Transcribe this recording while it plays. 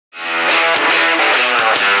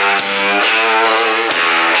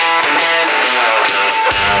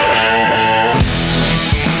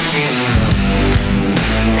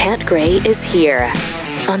Gray is here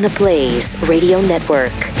on the Blaze Radio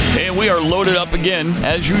Network. And we are loaded up again,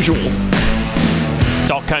 as usual.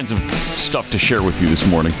 All kinds of stuff to share with you this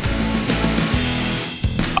morning.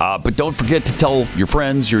 But don't forget to tell your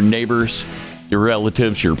friends, your neighbors, your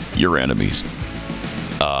relatives, your enemies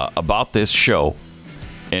about this show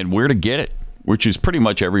and where to get it, which is pretty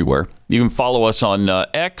much everywhere. You can follow us on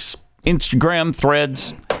X, Instagram,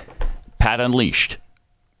 Threads. Pat Unleashed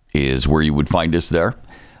is where you would find us there.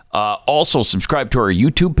 Also, subscribe to our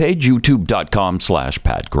YouTube page,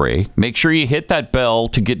 youtube.com/Pat Gray. Make sure you hit that bell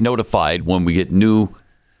to get notified when we get new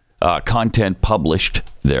content published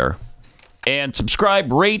there. And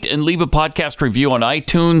subscribe, rate, and leave a podcast review on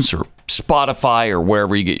iTunes or Spotify or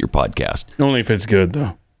wherever you get your podcast. Only if it's good,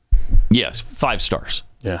 though. Yes, 5 stars.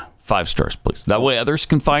 Yeah. 5 stars, please. That way others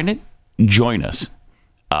can find it. Join us.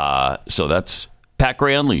 So that's Pat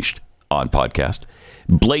Gray Unleashed on podcast.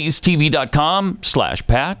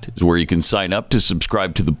 BlazeTV.com/Pat is where you can sign up to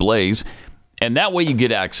subscribe to The Blaze. And that way you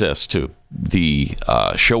get access to the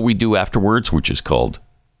show we do afterwards, which is called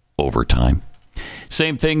Overtime.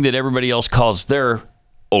 Same thing that everybody else calls their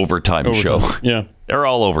overtime show. Yeah. They're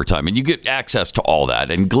all overtime. And you get access to all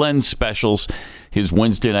that. And Glenn's specials, his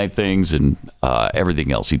Wednesday night things, and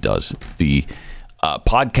everything else he does. The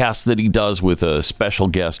podcast that he does with a special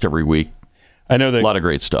guest every week. I know that a lot of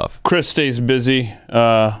great stuff. Chris stays busy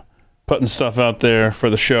putting stuff out there for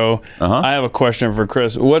the show. I have a question for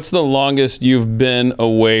Chris. What's the longest you've been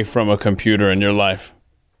away from a computer in your life?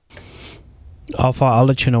 I'll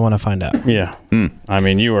let you know when I find out. Yeah. I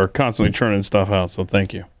mean, you are constantly churning stuff out, so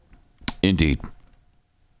thank you. Indeed.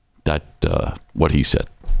 That what he said.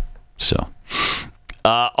 So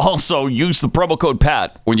also use the promo code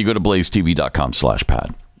Pat when you go to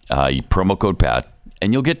blazetv.com/Pat. Promo code Pat,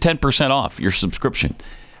 and you'll get 10% off your subscription,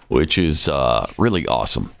 which is really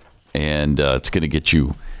awesome. And it's going to get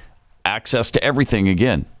you access to everything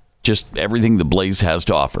again, just everything the Blaze has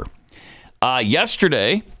to offer.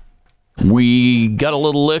 Yesterday, we got a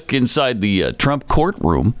little look inside the Trump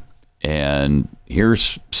courtroom, and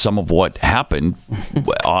here's some of what happened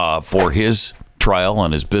for his trial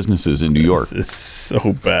on his businesses in New York. This is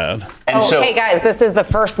so bad. Hey guys, this is the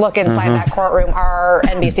first look inside that courtroom. Our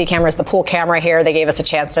NBC cameras, the pool camera here, they gave us a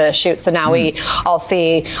chance to shoot. So now we all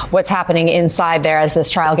see what's happening inside there as this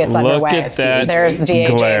trial gets underway. At that There's the DA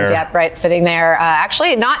glare. James, right, sitting there.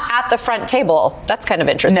 Actually, not at the front table. That's kind of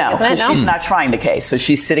interesting, No, isn't it? because she's not trying the case, so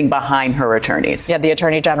she's sitting behind her attorneys. Yeah, the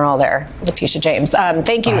Attorney General there, Letitia James.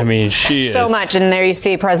 Thank you so much. And there you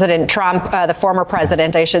see President Trump, the former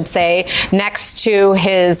president, I should say, next to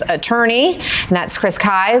his attorney, and that's Chris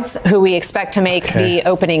Kise, who we expect to make the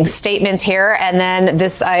opening statements here. And then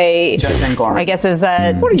this, Judge Engoron. I guess, is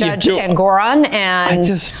Judge Engoron, and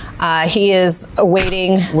he is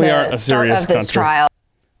awaiting the start of this trial.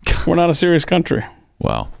 We're not a serious country.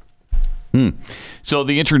 Wow. So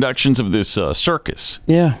the introductions of this circus,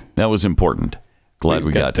 that was important. Glad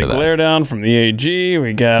we got to the that. glare down from the AG.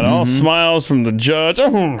 We got all smiles from the judge.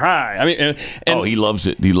 Hi. I mean, and he loves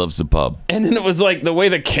it. He loves the pub. And then it was like the way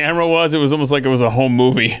the camera was. It was almost like it was a home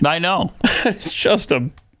movie. I know. It's just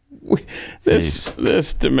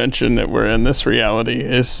this dimension that we're in. This reality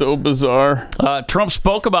is so bizarre. Trump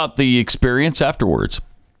spoke about the experience afterwards.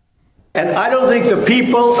 And I don't think the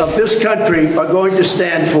people of this country are going to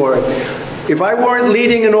stand for it. If I weren't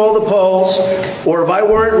leading in all the polls, or if I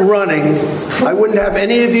weren't running, I wouldn't have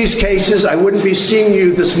any of these cases. I wouldn't be seeing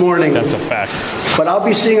you this morning. That's a fact. But I'll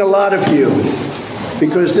be seeing a lot of you,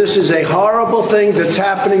 because this is a horrible thing that's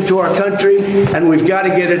happening to our country, and we've got to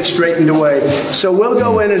get it straightened away. So we'll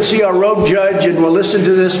go in and see our rogue judge, and we'll listen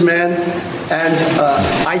to this man. And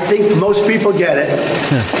I think most people get it.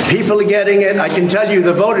 People are getting it. I can tell you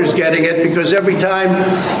the voters getting it, because every time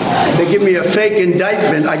they give me a fake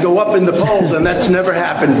indictment, I go up in the polls, and that's never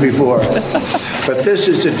happened before. But this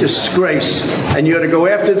is a disgrace. And you ought to go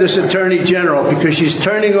after this Attorney General, because she's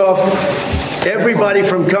turning off everybody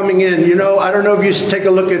from coming in. You know, I don't know if you take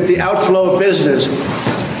a look at the outflow of business.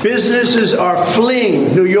 Businesses are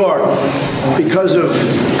fleeing New York because of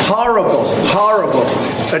horrible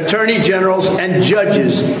attorney generals and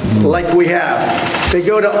judges like we have. They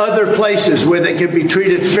go to other places where they can be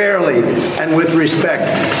treated fairly and with respect.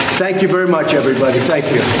 Thank you very much, everybody.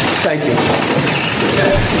 Thank you. Thank you.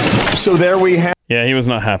 So there we have. Yeah, he was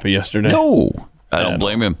not happy yesterday. No, I don't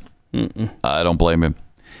blame him. I don't blame him.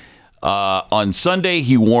 On Sunday,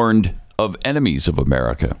 he warned of enemies of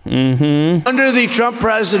America. Under the Trump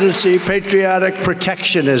presidency, patriotic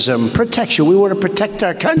protectionism. Protection. We want to protect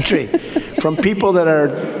our country from people that are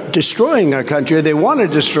destroying our country. They want to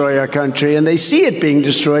destroy our country, and they see it being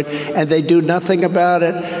destroyed, and they do nothing about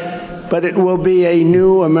it. but it will be a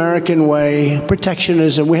new American way,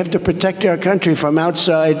 protectionism. We have to protect our country from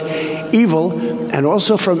outside evil and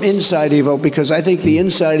also from inside evil, because I think the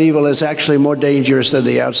inside evil is actually more dangerous than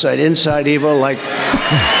the outside. Inside evil, like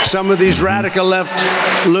some of these radical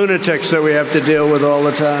left lunatics that we have to deal with all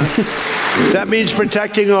the time. That means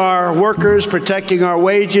protecting our workers, protecting our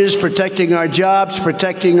wages, protecting our jobs,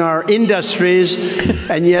 protecting our industries,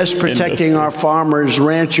 and yes, protecting our farmers,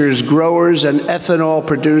 ranchers, growers, and ethanol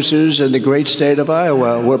producers in the great state of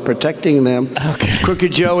Iowa. We're protecting them. Okay.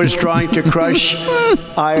 Crooked Joe is trying to crush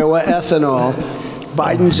Iowa ethanol.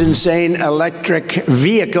 Biden's insane electric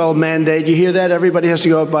vehicle mandate. You hear that? Everybody has to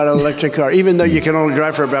go buy an electric car, even though you can only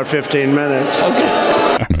drive for about 15 minutes. Okay.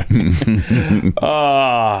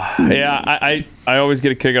 I always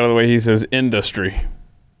get a kick out of the way he says industry.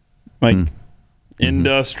 Like,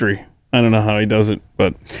 industry. I don't know how he does it,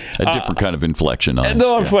 but a different kind of inflection on it.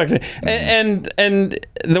 No inflection. And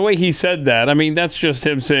the way he said that, I mean, that's just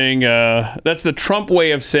him saying, that's the Trump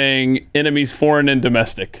way of saying enemies foreign and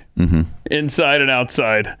domestic, inside and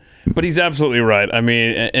outside. But he's absolutely right. I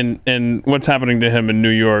mean, and what's happening to him in New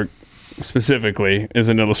York specifically is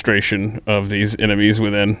an illustration of these enemies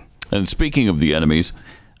within. And speaking of the enemies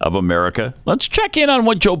of America, let's check in on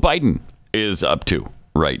what Joe Biden is up to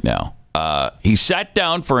right now. He sat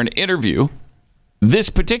down for an interview, this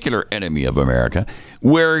particular enemy of America,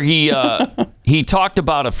 where he talked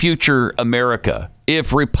about a future America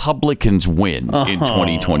if Republicans win in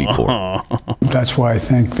 2024. That's why I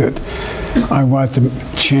think that I want to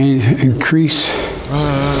increase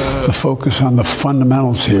the focus on the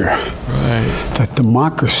fundamentals here. Right. That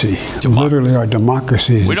democracy, literally our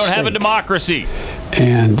democracy is we don't have a democracy.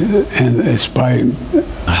 And it's by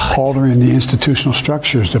altering the institutional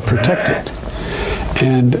structures that protect it.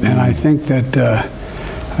 And I think that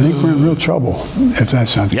we're in real trouble if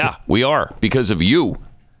that's not the case. Yeah, we are, because of you.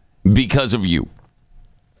 Because of you.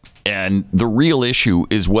 And the real issue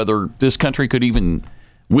is whether this country could even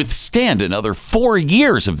withstand another 4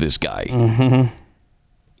 years of this guy.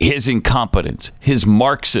 His incompetence, his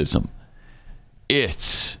Marxism.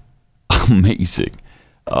 It's amazing.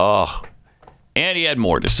 Oh, and he had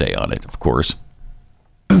more to say on it, of course.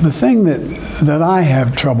 The thing that I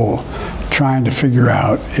have trouble trying to figure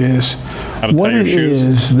out is what it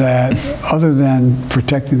is that, other than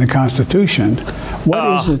protecting the Constitution,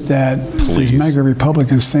 what is it that these mega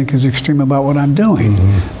Republicans think is extreme about what I'm doing?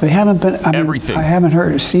 They haven't been. Everything. I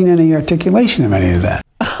haven't seen any articulation of any of that.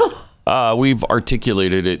 We've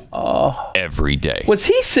articulated it every day. Was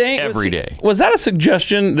he saying every day? Was that a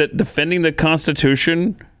suggestion that defending the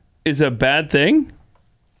Constitution is a bad thing?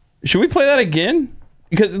 Should we play that again?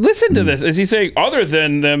 Because listen to this. Is he saying, other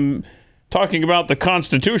than them talking about the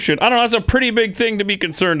Constitution, I don't know, that's a pretty big thing to be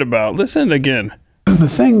concerned about. Listen again. The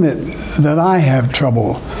thing that I have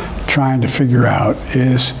trouble trying to figure out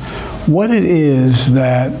is what it is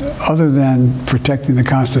that, other than protecting the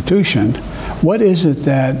Constitution, what is it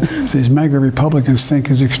that these mega Republicans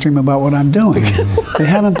think is extreme about what I'm doing? They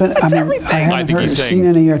haven't been. I haven't seen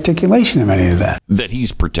any articulation of any of that. That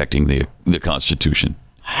he's protecting the Constitution.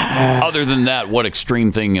 Other than that, what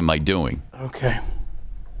extreme thing am I doing? Okay.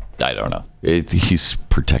 I don't know. He's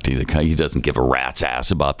protecting he doesn't give a rat's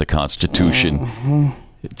ass about the Constitution.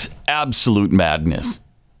 It's absolute madness.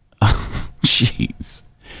 Jeez.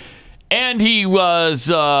 And he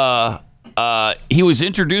was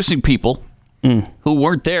introducing people who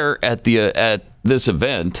weren't there at this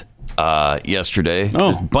event yesterday.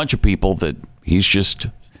 Oh. A bunch of people that he's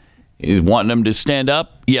wanting them to stand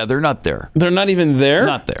up. Yeah, they're not there. They're not even there?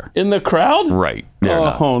 Not there. In the crowd? Right.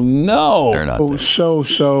 Oh, no. They're not there.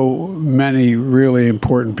 So many really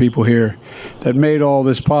important people here that made all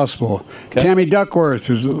this possible. Okay. Tammy Duckworth,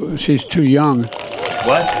 she's too young.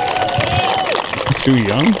 What? She's too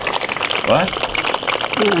young? What?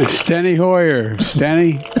 Steny Hoyer.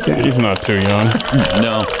 Steny? He's not too young.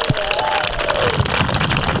 No.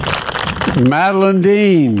 Madeline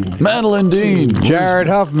Dean. Jared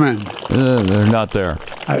Huffman. They're not there.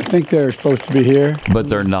 I think they're supposed to be here. But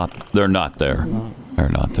they're not there. They're not there.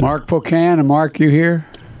 Mark Pocan. And Mark, you here?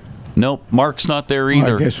 Nope. Mark's not there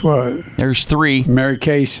either. Guess what? There's three. Mary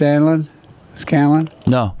Kay Scanlon?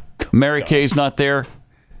 No. Mary Kay's not there.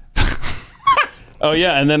 Oh,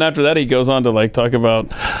 yeah. And then after that, he goes on to talk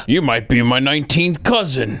about, you might be my 19th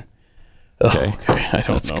cousin. Okay. I don't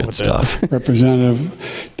know. That's good stuff. Representative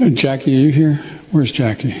Jackie, are you here? Where's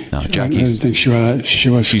Jackie? No, Jackie's. I didn't think she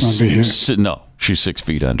was going to be here. No, she's 6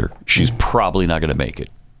 feet under. She's probably not going to make it.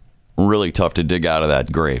 Really tough to dig out of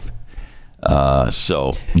that grave.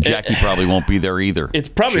 So Jackie probably won't be there either. It's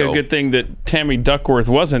probably a good thing that Tammy Duckworth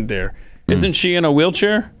wasn't there. Isn't she in a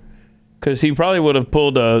wheelchair? Because he probably would have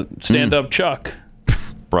pulled a stand-up Chuck.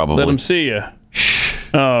 Probably. Let him see you.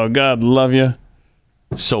 Oh, God love you.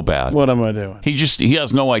 So bad. What am I doing? He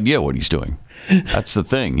has no idea what he's doing. That's the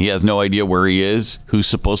thing. He has no idea where he is, who's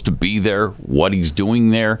supposed to be there, what he's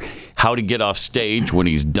doing there, how to get off stage when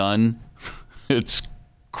he's done. It's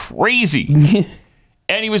crazy.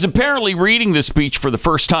 And he was apparently reading the speech for the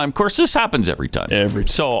first time. Of course, this happens every time.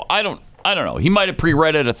 So I don't know. He might have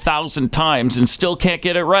pre-read it 1,000 times and still can't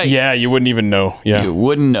get it right. Yeah, you wouldn't even know. Yeah. You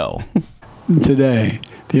wouldn't know. Today,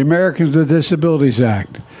 the Americans with Disabilities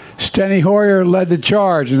Act. Steny Hoyer led the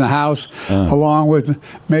charge in the House, along with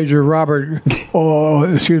Major Robert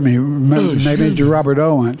Owens. Excuse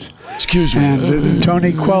me. And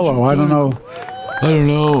Tony Coelho. I don't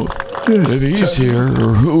know if he's here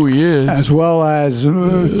or who he is. As well as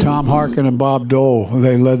Tom Harkin and Bob Dole.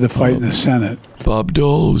 They led the fight in the Senate. Bob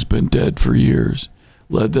Dole, who's been dead for years,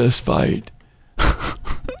 led this fight.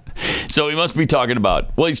 So he must be talking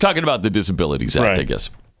about, he's talking about the Disabilities Act, I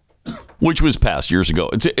guess, which was passed years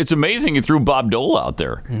ago. It's amazing he threw Bob Dole out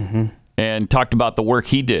there and talked about the work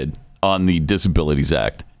he did on the Disabilities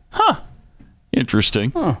Act.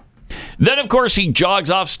 Interesting. Then, of course, he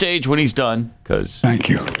jogs off stage when he's done. Thank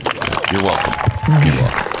you. You're welcome. You're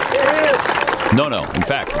welcome. No. In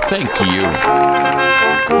fact, thank you.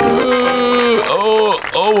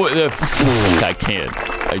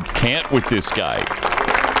 I can't with this guy.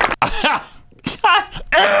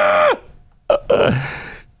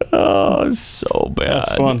 Oh, so bad.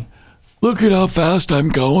 That's fun. Look at how fast I'm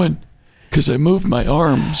going, because I moved my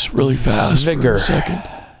arms really fast for a second.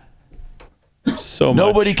 So much.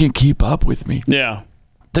 Nobody can keep up with me. Yeah.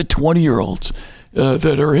 The 20-year-olds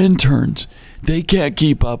that are interns, they can't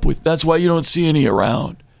keep up with. That's why you don't see any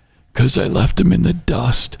around, because I left them in the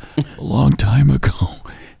dust a long time ago.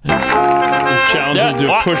 Challenge him to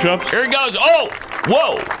do push-ups. Here he goes. Oh,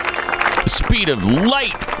 whoa. Speed of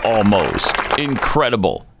light, almost.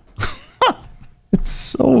 Incredible. It's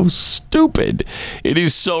so stupid. It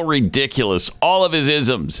is so ridiculous. All of his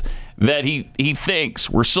isms that he thinks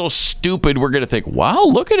we're so stupid, we're going to think, wow,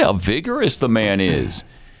 look at how vigorous the man is.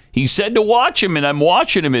 He said to watch him, and I'm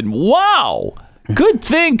watching him, and wow, good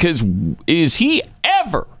thing, because is he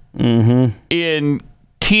ever in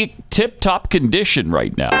tip-top condition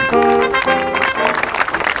right now?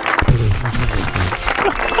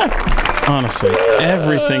 Honestly,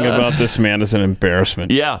 everything about this man is an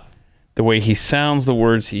embarrassment. Yeah. The way he sounds, the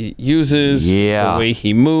words he uses, the way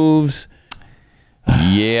he moves.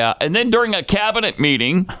 Yeah. And then during a cabinet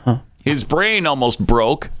meeting, his brain almost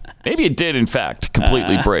broke. Maybe it did, in fact,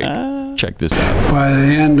 completely break. Check this out. By the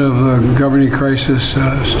end of a governing crisis,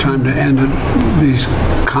 it's time to end these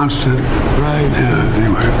constant. Right.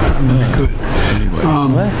 Anyway, good.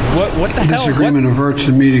 What the hell? This agreement averts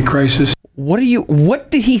immediate crisis. What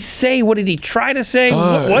did he say? What did he try to say?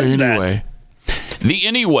 What was that? The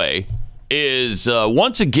anyway is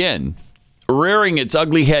once again rearing its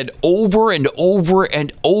ugly head over and over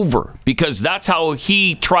and over, because that's how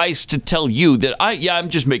he tries to tell you that I'm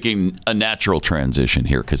just making a natural transition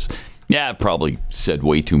here, because I probably said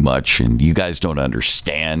way too much and you guys don't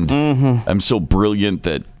understand. I'm so brilliant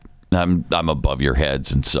that I'm above your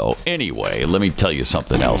heads. And so anyway, let me tell you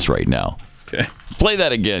something else right now. Okay. Play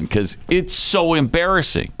that again, because it's so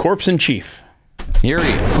embarrassing. Corpse in chief. Here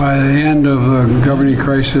he is. By the end of a governing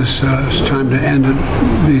crisis, it's time to end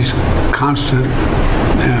these constant.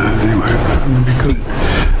 Anyway, good.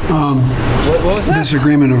 What was that? This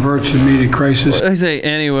agreement averts immediate crisis. I say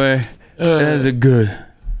anyway. That's a good.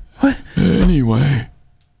 What? Anyway.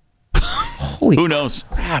 Holy Who knows?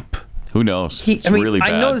 crap. Who knows? It's really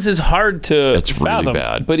bad. I know this is hard to fathom, really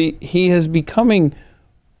bad. but he is becoming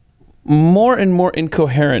more and more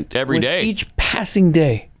incoherent every day. Each passing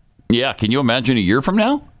day. Yeah, can you imagine a year from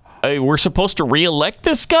now? We're supposed to re-elect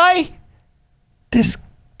this guy? This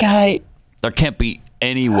guy. There can't be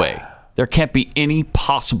any way. There can't be any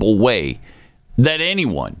possible way that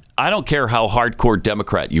anyone, I don't care how hardcore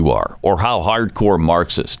Democrat you are or how hardcore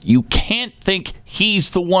Marxist, you can't think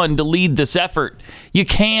he's the one to lead this effort. You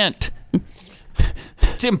can't.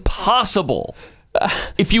 It's impossible.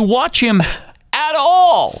 If you watch him at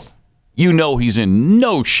all, you know he's in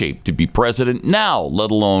no shape to be president now,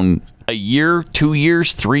 let alone a year, 2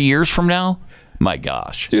 years, 3 years from now. My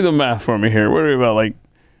gosh. Do the math for me here. What are we about, like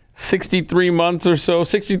 63 months or so?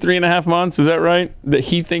 63 and a half months, is that right? That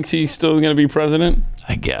he thinks he's still going to be president?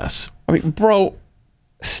 I guess. I mean, bro,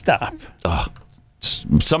 stop.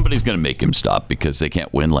 Somebody's going to make him stop, because they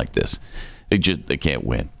can't win like this. They can't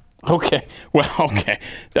win. Okay. Well, okay.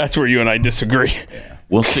 That's where you and I disagree.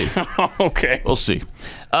 We'll see. Okay. We'll see.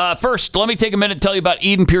 First, let me take a minute to tell you about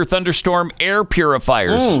Eden Pure Thunderstorm air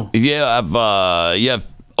purifiers. If you have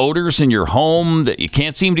odors in your home that you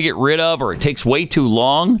can't seem to get rid of, or it takes way too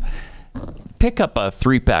long, pick up a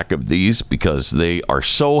 3-pack of these because they are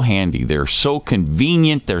so handy. They're so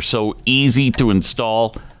convenient. They're so easy to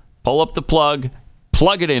install. Pull up the plug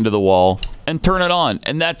it into the wall, and turn it on,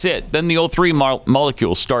 and that's it. Then the O3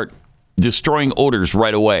 molecules start destroying odors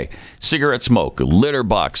right away. Cigarette smoke, litter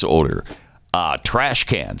box odor, trash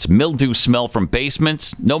cans, mildew smell from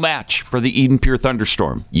basements. No match for the Eden Pure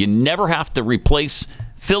Thunderstorm. You never have to replace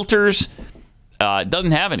filters. It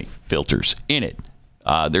doesn't have any filters in it.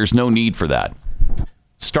 There's no need for that.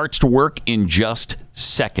 Starts to work in just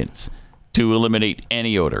seconds to eliminate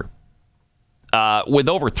any odor. With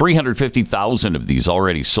over 350,000 of these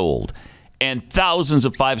already sold and thousands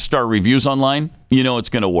of 5-star reviews online, you know it's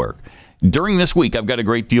going to work. During this week, I've got a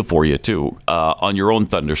great deal for you, too, on your own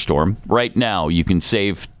Thunderstorm. Right now, you can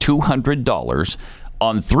save $200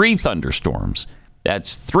 on 3 Thunderstorms.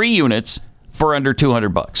 That's 3 units for under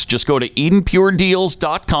 $200. Just go to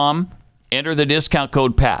EdenPureDeals.com, enter the discount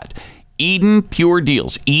code PAT. Eden Pure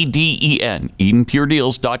Deals, EDEN,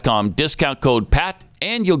 EdenPureDeals.com, discount code PAT,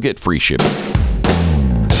 and you'll get free shipping.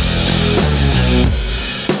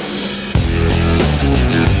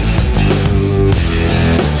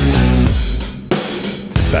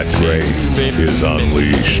 That grave is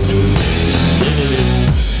unleashed.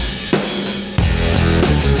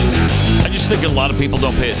 I just think a lot of people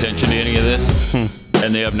don't pay attention to any of this,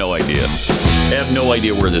 and they have no idea. They have no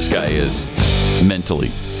idea where this guy is mentally,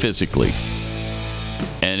 physically.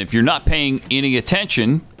 And if you're not paying any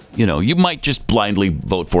attention, you know, you might just blindly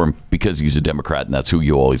vote for him because he's a Democrat, and that's who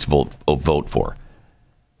you always vote for.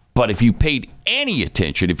 But if you paid any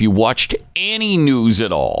attention, if you watched any news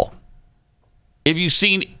at all, if you've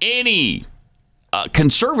seen any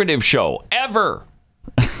conservative show ever,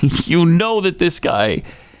 you know that this guy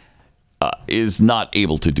is not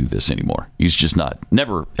able to do this anymore. He's just not.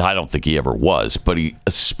 Never. I don't think he ever was, but he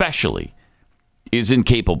especially is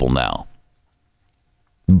incapable now.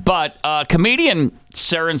 But comedian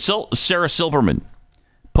Sarah Silverman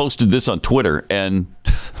posted this on Twitter, and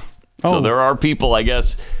so there are people, I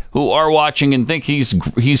guess, who are watching and think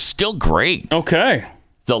he's still great. Okay.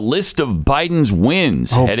 The list of Biden's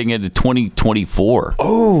wins heading into 2024.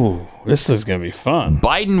 Oh, this is going to be fun.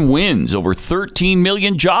 Biden wins, over 13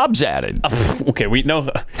 million jobs added. Okay, we know.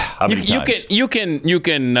 How many times? You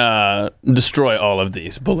can destroy all of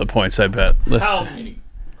these bullet points, I bet.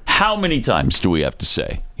 How many times do we have to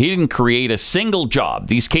say? He didn't create a single job.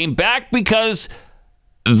 These came back because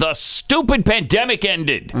the stupid pandemic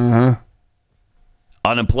ended.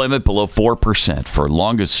 Unemployment below 4% for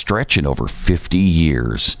longest stretch in over 50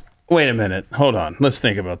 years. Wait a minute. Hold on. Let's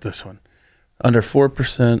think about this one. Under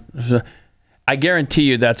 4%. I guarantee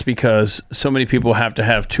you that's because so many people have to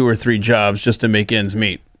have 2 or 3 jobs just to make ends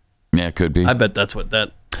meet. Yeah, it could be. I bet that's what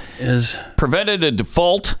that is. Prevented a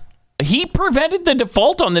default. He prevented the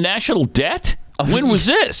default on the national debt? When was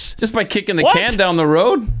this? Just by kicking the can down the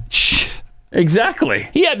road? Exactly.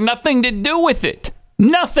 He had nothing to do with it.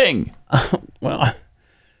 Nothing. Well,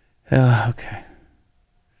 okay.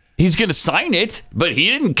 He's going to sign it, but he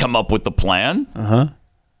didn't come up with the plan.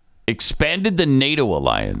 Expanded the NATO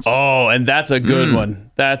alliance. Oh, and that's a good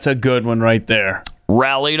one. That's a good one right there.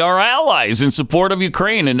 Rallied our allies in support of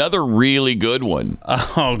Ukraine. Another really good one.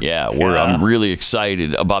 Oh, yeah. I'm really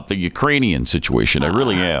excited about the Ukrainian situation. I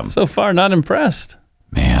really am. So far, not impressed.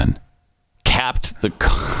 Man. Capped the...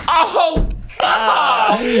 Oh,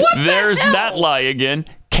 God. There's that lie again.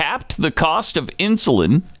 Capped the cost of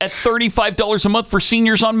insulin at $35 a month for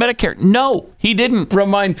seniors on Medicare. No, he didn't.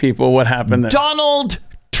 Remind people what happened there. Donald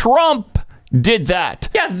Trump did that.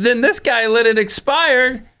 Yeah, then this guy let it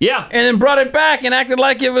expire. Yeah. And then brought it back and acted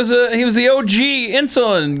like he was the OG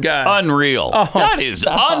insulin guy. Unreal. That is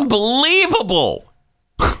unbelievable.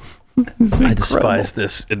 I despise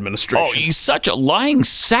this administration. Oh, he's such a lying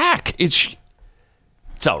sack. It's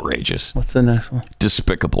outrageous. What's the next one?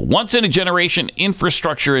 Despicable. Once in a generation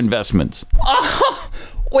infrastructure investments. Oh,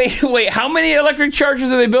 wait. How many electric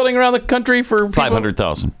chargers are they building around the country for people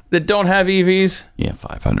 500,000 that don't have EVs? Yeah,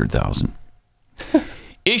 500,000.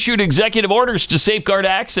 Issued executive orders to safeguard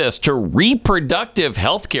access to reproductive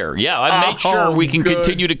health care. Yeah, I made sure we can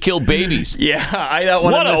continue to kill babies. Yeah, I don't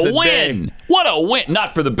want to miss a win. day. What a win.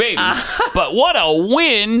 Not for the babies, but what a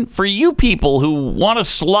win for you people who want to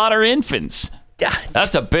slaughter infants.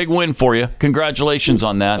 That's a big win for you. Congratulations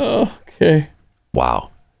on that. Okay. Wow.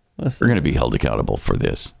 We're going to be held accountable for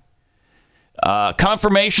this.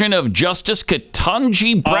 Confirmation of Justice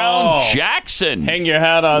Ketanji Brown Jackson. Hang your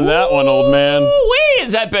hat on that one, old man.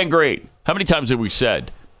 Has that been great? How many times have we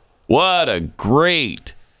said, what a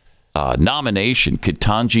great nomination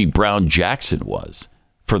Ketanji Brown Jackson was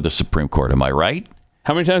for the Supreme Court? Am I right?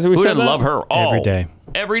 How many times have we Who said didn't that? love her? Oh, Every day.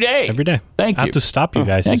 Every day. Every day. Thank you. I have to stop you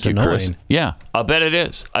guys. Thank It's you, annoying. Chris. Yeah, I bet it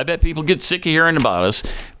is. I bet people get sick of hearing about us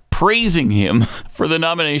praising him for the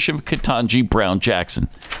nomination of Ketanji Brown Jackson.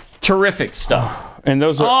 Terrific stuff. And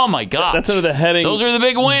those are, oh my God. That's under the heading. Those are the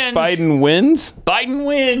big wins. Biden wins. Biden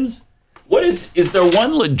wins. What is there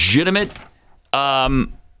one legitimate?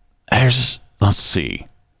 Let's see.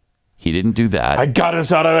 He didn't do that. I got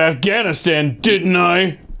us out of Afghanistan, didn't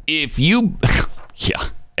I? If you, yeah,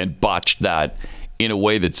 and botched that in a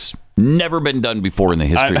way that's never been done before in the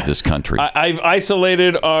history of this country. I've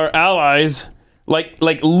isolated our allies like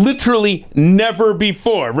literally never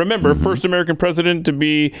before. Remember, first American president to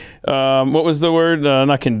be, what was the word?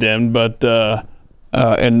 Not condemned, but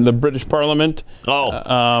in the British Parliament.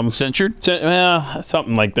 Censured?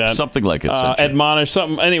 Something like that. Something like it. Admonished,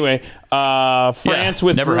 something. Anyway, France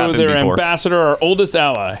withdrew their ambassador, our oldest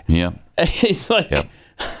ally. Yeah. It's like... Yep.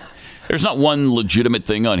 There's not one legitimate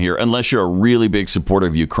thing on here, unless you're a really big supporter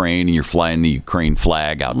of Ukraine and you're flying the Ukraine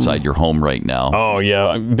flag outside your home right now. Oh, yeah.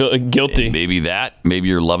 I'm guilty. And maybe that. Maybe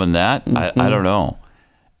you're loving that. I don't know.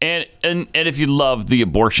 And if you love the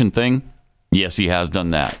abortion thing, yes, he has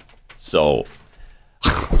done that. So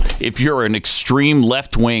if you're an extreme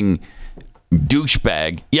left-wing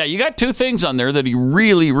douchebag, yeah, you got two things on there that he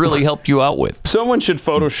really, really helped you out with. Someone should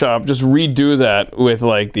Photoshop, just redo that with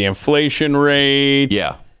like the inflation rate.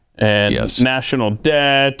 Yeah. And national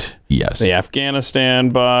debt. Yes. The Afghanistan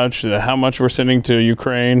botch. How much we're sending to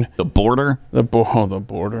Ukraine. The border. The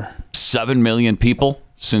border. 7 million people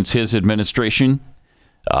since his administration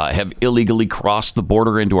have illegally crossed the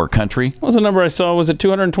border into our country. What was the number I saw? Was it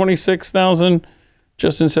 226,000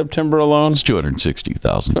 just in September alone? It's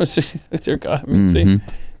 260,000. Dear God. I mean, see,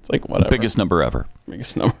 it's like whatever. Biggest number ever.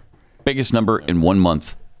 Biggest number in 1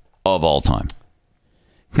 month of all time.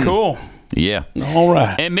 Cool. Yeah. All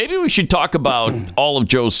right. And maybe we should talk about all of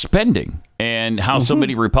Joe's spending and how so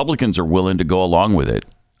many Republicans are willing to go along with it.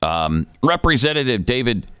 Representative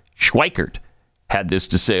David Schweikert had this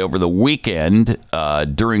to say over the weekend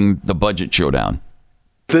during the budget showdown.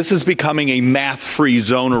 This is becoming a math-free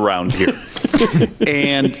zone around here.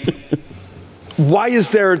 And why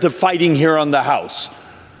is there the fighting here on the House?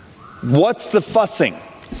 What's the fussing?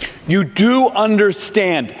 You do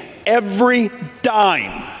understand every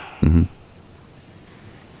dime.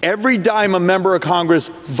 Every dime a member of Congress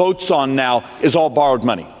votes on now is all borrowed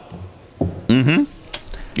money. Yeah,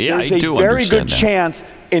 there's I do a very good understand that. chance,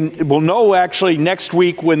 and we'll know actually next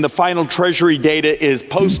week when the final Treasury data is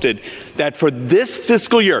posted, that for this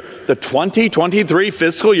fiscal year, the 2023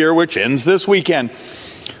 fiscal year, which ends this weekend,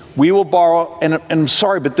 we will borrow, and I'm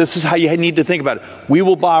sorry, but this is how you need to think about it. We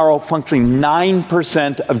will borrow functionally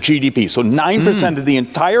 9% of GDP. So 9% of the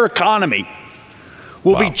entire economy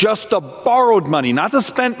will be just the borrowed money, not the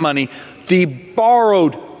spent money, the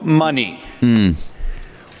borrowed money.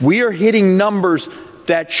 We are hitting numbers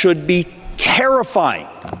that should be terrifying.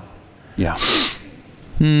 Yeah.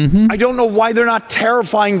 I don't know why they're not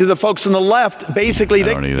terrifying to the folks on the left. Basically,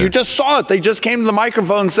 you just saw it. They just came to the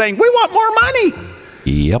microphone saying, we want more money.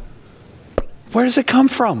 Yep. Where does it come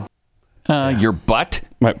from? Your butt?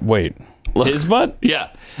 Wait. His butt? Yeah.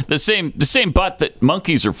 The same butt that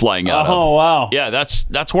monkeys are flying out of. Oh, wow. Yeah,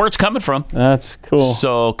 that's where it's coming from. That's cool.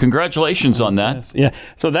 So congratulations on that. Yeah.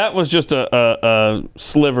 So that was just a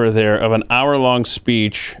sliver there of an hour-long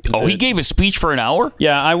speech. Oh, he gave a speech for an hour?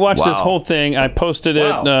 Yeah, I watched this whole thing. I posted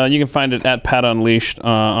it. You can find it at Pat Unleashed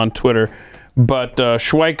on Twitter. But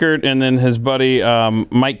Schweikert and then his buddy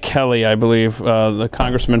Mike Kelly, I believe, the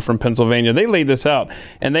congressman from Pennsylvania, they laid this out,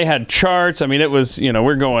 and they had charts. I mean, it was,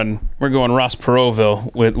 we're going Ross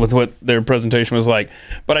Perottville with what their presentation was like.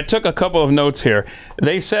 But I took a couple of notes here.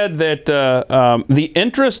 They said that the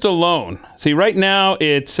interest alone. See, right now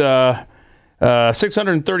it's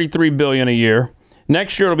 $633 billion a year.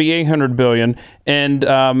 Next year it'll be $800 billion,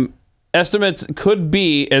 and estimates could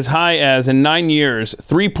be as high as, in 9 years,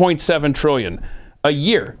 $3.7 trillion a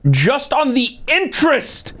year just on the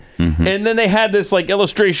interest. And then they had this like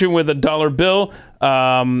illustration with a dollar bill.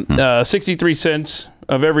 63 cents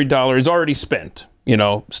of every dollar is already spent.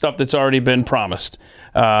 Stuff that's already been promised.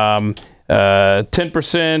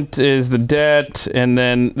 10% is the debt, and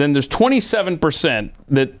then there's 27%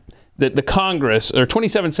 that the Congress, or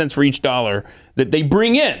 27 cents for each dollar that they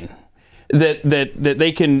bring in, that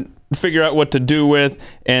they can figure out what to do with,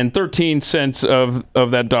 and 13 cents of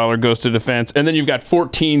that dollar goes to defense, and then you've got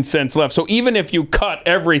 14 cents left. So even if you cut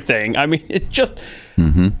everything, I mean, it's just,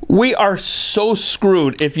 we are so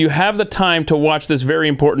screwed. If you have the time to watch this very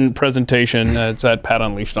important presentation, it's at Pat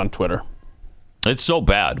Unleashed on Twitter. It's so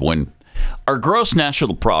bad when our gross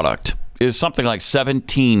national product is something like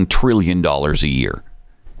 $17 trillion a year.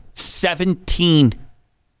 $17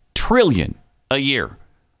 trillion a year.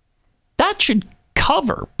 That should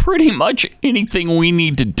cover pretty much anything we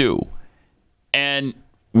need to do. And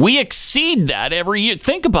we exceed that every year.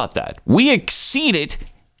 Think about that. We exceed it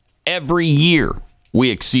every year.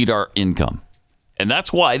 We exceed our income. And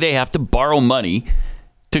that's why they have to borrow money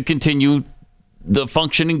to continue the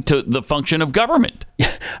function of government.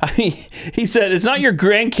 I mean, he said, it's not your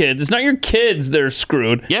grandkids, it's not your kids that are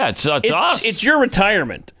screwed. Yeah, it's us. It's your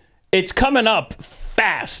retirement. It's coming up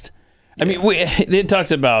fast. I mean, it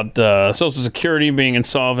talks about Social Security being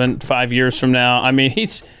insolvent 5 years from now. I mean,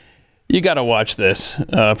 you got to watch this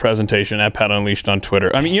presentation at Pat Unleashed on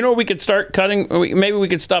Twitter. I mean, you know, we could start cutting. Maybe we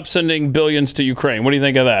could stop sending billions to Ukraine. What do you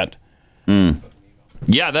think of that?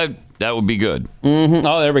 Yeah, that would be good. Mm-hmm.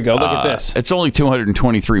 Oh, there we go. Look at this. It's only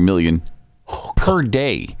 $223 million per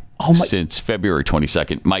day since February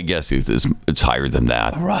 22nd. My guess is it's higher than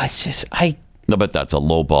that. Right. No, but that's a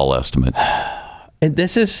lowball estimate. And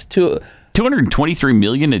this is $223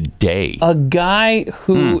 million a day. A guy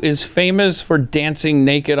who is famous for dancing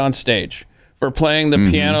naked on stage, for playing the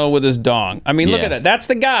piano with his dong. I mean, look at that. That's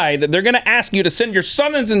the guy that they're going to ask you to send your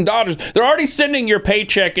sons and daughters. They're already sending your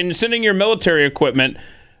paycheck and sending your military equipment.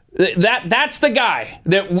 That's the guy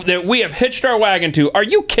that we have hitched our wagon to. Are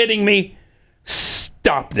you kidding me?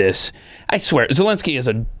 Stop this. I swear, Zelensky is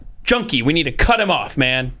a junkie. We need to cut him off,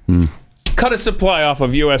 man. Cut a supply off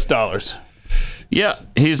of U.S. dollars. Yeah,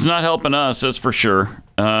 he's not helping us, that's for sure.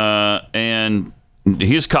 And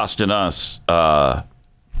he's costing us, our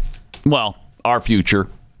future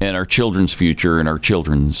and our children's future and our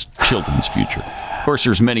children's future. Of course,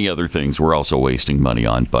 there's many other things we're also wasting money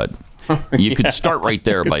on, but you could start right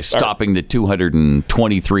there by stopping the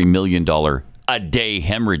 $223 million a day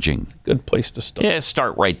hemorrhaging. Good place to start. Yeah,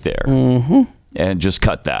 start right there and just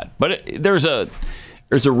cut that. But there's a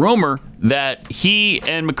rumor that he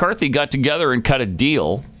and McCarthy got together and cut a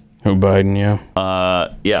deal. Who, Biden, yeah,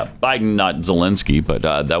 Biden, not Zelensky, but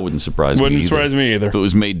that wouldn't surprise me. Wouldn't surprise me either. If it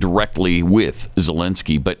was made directly with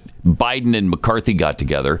Zelensky. But Biden and McCarthy got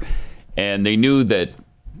together, and they knew that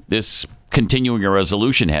this continuing a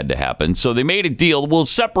resolution had to happen. So they made a deal. We'll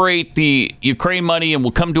separate the Ukraine money, and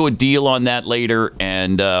we'll come to a deal on that later,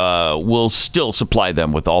 and we'll still supply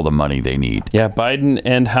them with all the money they need. Yeah, Biden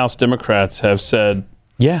and House Democrats have said,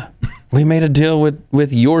 yeah, we made a deal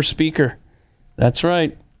with your speaker. That's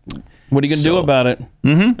right. What are you going to do about it?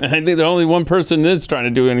 I think the only one person that's trying to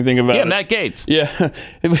do anything about it. Yeah, Matt Gaetz. Yeah.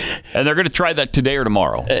 And they're going to try that today or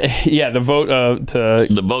tomorrow. The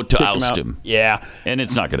vote to oust him. Yeah. And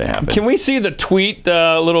it's not going to happen. Can we see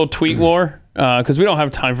the little tweet war? Because we don't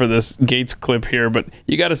have time for this Gaetz clip here, but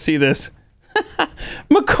you got to see this.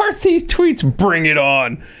 McCarthy tweets, bring it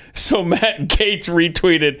on. So Matt Gaetz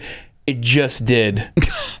retweeted, it just did.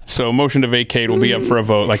 So motion to vacate will be up for a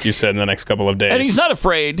vote, like you said, in the next couple of days. And he's not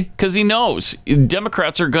afraid because he knows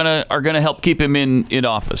Democrats are gonna help keep him in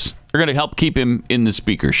office. They're gonna help keep him in the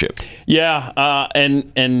speakership. Yeah,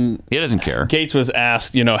 and he doesn't care. Gaetz was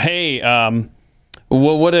asked, hey,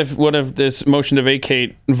 well, what if this motion to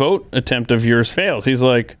vacate vote attempt of yours fails? He's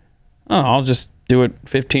like, I'll just do it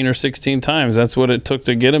 15 or 16 times. That's what it took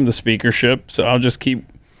to get him the speakership. So I'll keep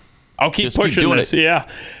pushing this. Yeah.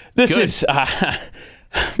 This is,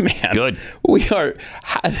 man. Good. We are.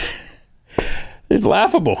 It's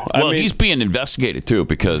laughable. I mean, he's being investigated too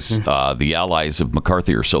because the allies of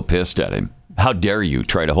McCarthy are so pissed at him. How dare you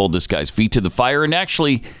try to hold this guy's feet to the fire and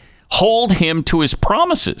actually hold him to his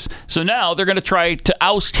promises? So now they're going to try to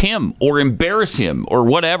oust him or embarrass him or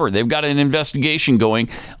whatever. They've got an investigation going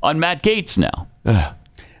on Matt Gaetz now.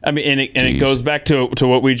 I mean, and it goes back to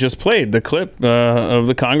what we just played, the clip of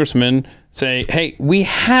the congressman saying, hey, we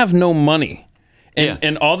have no money.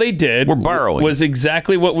 And all they did was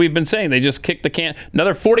exactly what we've been saying. They just kicked the can.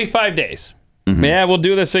 Another 45 days. Yeah, we'll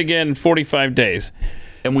do this again in 45 days.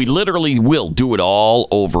 And we literally will do it all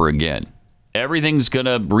over again. Everything's going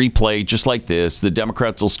to replay just like this. The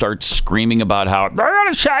Democrats will start screaming about how they're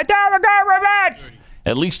going to shut down the government.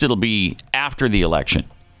 At least it'll be after the election.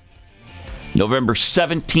 November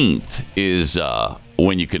 17th is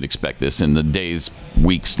when you can expect this in the days,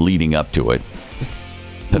 weeks leading up to it.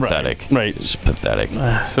 pathetic. Right. Just pathetic.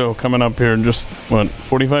 So coming up here in just,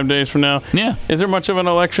 45 days from now? Yeah. Is there much of an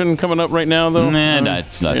election coming up right now, though? Nah,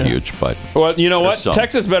 it's not huge, but... Well, you know what? some.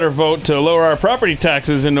 Texas better vote to lower our property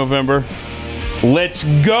taxes in November. Let's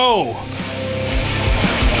go!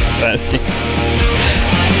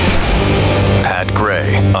 Pat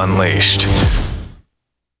Gray Unleashed.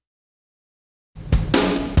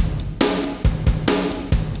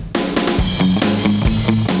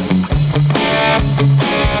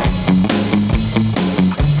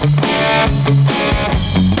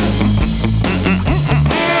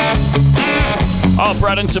 Oh,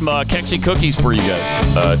 brought in some Kexi cookies for you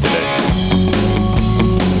guys today.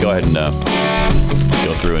 Go ahead and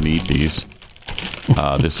go through and eat these.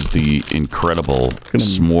 This is the incredible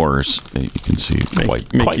s'mores that you can see,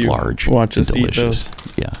 quite large. Watch us delicious.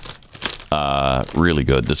 Eat those. Yeah, really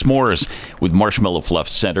good. The s'mores with marshmallow fluff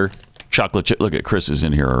center, chocolate chip. Look at Chris is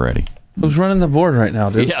in here already. Who's running the board right now,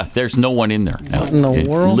 dude? Yeah, there's no one in there now. What in the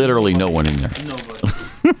world? Literally no one in there.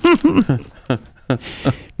 Nobody.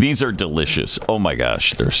 These are delicious. Oh my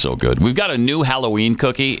gosh, they're so good. We've got a new Halloween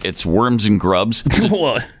cookie. It's worms and grubs.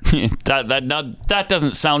 What? that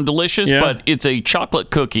doesn't sound delicious, Yeah. but it's a chocolate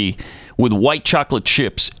cookie with white chocolate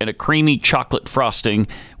chips and a creamy chocolate frosting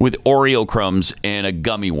with Oreo crumbs and a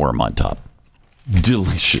gummy worm on top.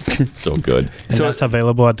 Delicious. So good. So it's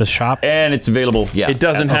available at the shop? And it's available, yeah. It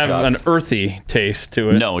doesn't at the have shop. an earthy taste to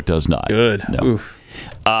it. No, it does not. Good. No. Oof.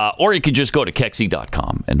 Or you could just go to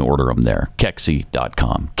Kexi.com and order them there.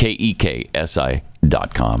 Kexi.com.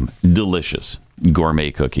 KEKSI.com. Delicious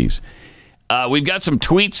gourmet cookies. We've got some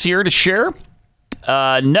tweets here to share.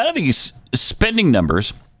 None of these spending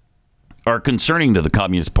numbers are concerning to the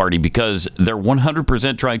Communist Party because they're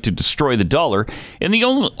 100% trying to destroy the dollar, and the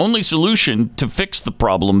only solution to fix the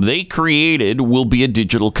problem they created will be a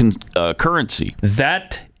digital currency.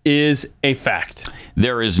 That is a fact.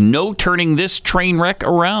 There is no turning this train wreck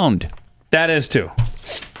around. That is too.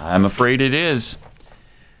 I'm afraid it is.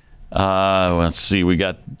 Let's see. We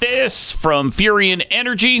got this from Furion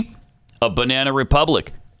Energy, a banana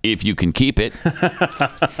republic, if you can keep it.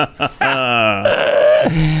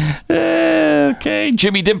 Okay.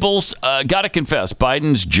 Jimmy Dimples, gotta confess,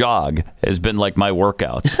 Biden's jog has been like my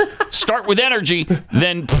workouts. Start with energy,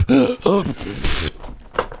 then...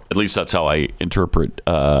 At least that's how I interpret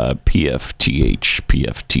PFTH.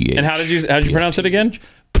 And how'd you pronounce it again?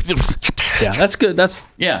 Yeah, that's good. That's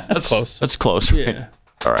close. That's close. Right? Yeah.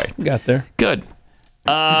 All right. Got there. Good.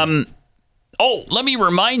 Let me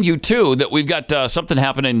remind you, too, that we've got something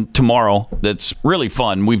happening tomorrow that's really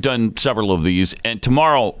fun. We've done several of these. And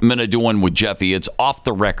tomorrow, I'm going to do one with Jeffy. It's Off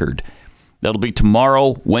the Record. That'll be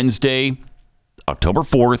tomorrow, Wednesday, October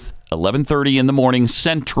 4th, 11:30 in the morning,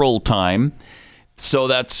 Central Time. So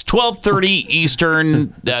that's 12:30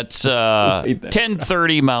 Eastern. That's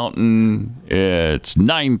 10:30 Mountain. It's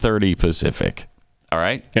 9:30 Pacific. All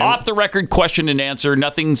right. Okay. Off the record question and answer.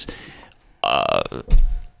 Nothing's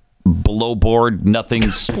below board.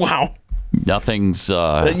 Nothing's wow. Nothing's.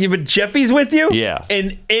 But Jeffy's with you. Yeah.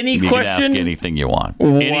 And any you question, can ask anything you want.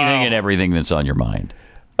 Wow. Anything and everything that's on your mind.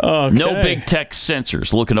 Okay. No big tech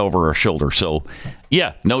sensors looking over our shoulder. So,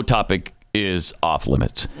 yeah, no topic is off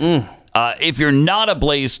limits. If you're not a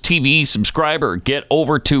Blaze TV subscriber, get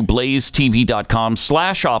over to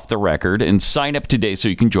blazetv.com/off the record and sign up today so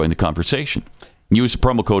you can join the conversation. Use the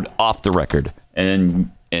promo code off the record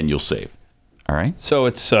and you'll save. All right. So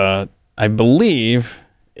it's, I believe,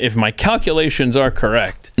 if my calculations are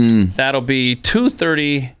correct, that'll be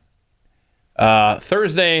 2:30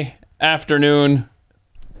 Thursday afternoon.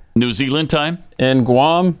 New Zealand time? In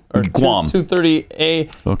Guam? Or Guam. 2:30 A.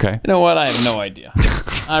 Okay. You know what? I have no idea.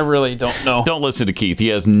 I really don't know. Don't listen to Keith. He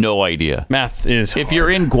has no idea. Math is hard. If you're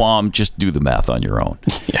in Guam, just do the math on your own.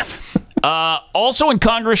 Yeah. Also in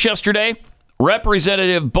Congress yesterday,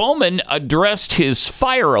 Representative Bowman addressed his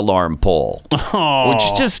fire alarm poll, which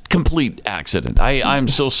is just complete accident. I'm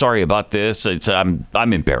so sorry about this. I'm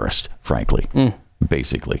embarrassed, frankly.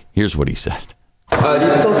 Basically, here's what he said. Do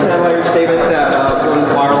you still stand by your statement that when the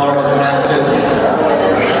fire alarm was announced?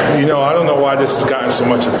 You know, I don't know why this has gotten so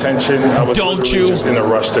much attention. I was just in a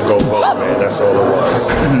rush to go vote, man. That's all it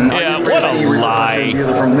was. Yeah, what a lie.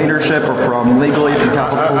 Either from leadership or from legally from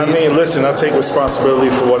Capitol Police? I mean, listen, I take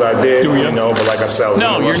responsibility for what I did, you know, but like I said, I was in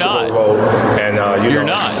a rush to go vote. And, you're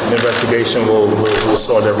not. The investigation will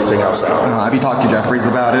sort everything else out. Have you talked to Jeffries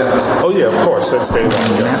about it? Oh, yeah, of course. Since day one,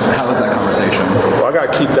 yes. How was that conversation? Well, I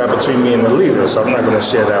got to keep that between me and the leader, so I'm not going to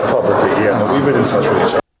share that publicly here. But we've been in touch with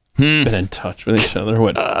each other. Been in touch with each other.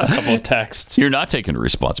 What, a couple of texts. You're not taking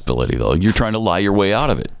responsibility, though. You're trying to lie your way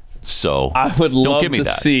out of it. So I would love to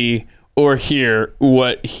see or hear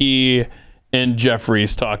what he and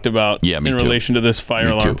Jeffries talked about in too. relation to this fire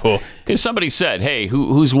alarm pull. Because somebody said, hey,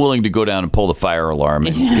 who's willing to go down and pull the fire alarm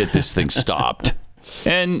and get this thing stopped?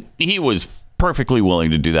 And he was perfectly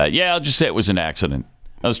willing to do that. Yeah, I'll just say it was an accident.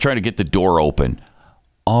 I was trying to get the door open.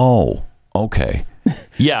 Oh, okay.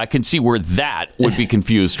 Yeah, I can see where that would be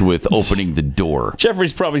confused with opening the door.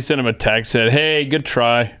 Jeffries probably sent him a text, said, hey, good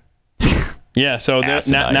try. Yeah, so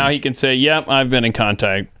now he can say, yep, I've been in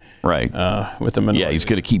contact. Right. With the minority. Yeah, he's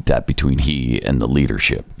going to keep that between he and the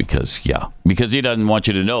leadership because he doesn't want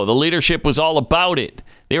you to know. The leadership was all about it.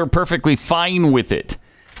 They were perfectly fine with it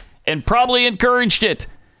and probably encouraged it.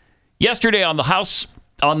 Yesterday on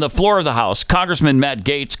the floor of the House, Congressman Matt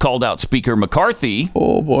Gaetz called out Speaker McCarthy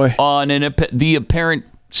on the apparent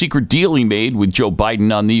secret deal he made with Joe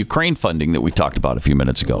Biden on the Ukraine funding that we talked about a few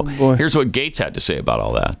minutes ago. Here's what Gaetz had to say about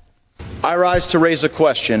all that. I rise to raise a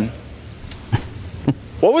question.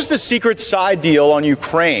 What was the secret side deal on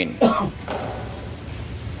Ukraine?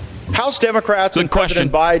 House Democrats and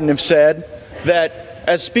President Biden have said that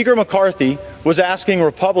as Speaker McCarthy was asking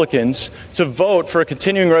Republicans to vote for a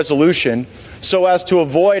continuing resolution so as to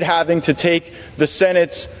avoid having to take the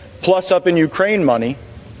Senate's plus up in Ukraine money,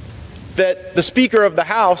 that the Speaker of the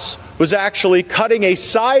House was actually cutting a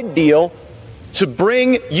side deal to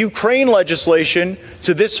bring Ukraine legislation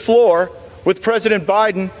to this floor with President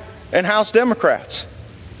Biden and House Democrats.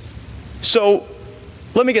 So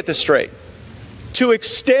let me get this straight. To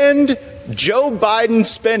extend Joe Biden's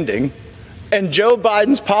spending and Joe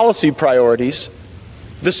Biden's policy priorities,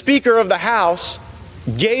 the Speaker of the House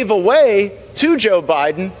gave away to Joe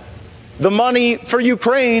Biden the money for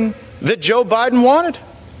Ukraine that Joe Biden wanted.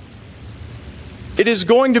 It is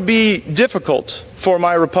going to be difficult for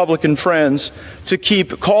my Republican friends to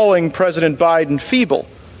keep calling President Biden feeble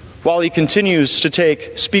while he continues to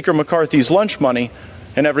take Speaker McCarthy's lunch money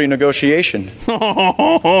in every negotiation.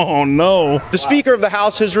 Oh, no. The Speaker of the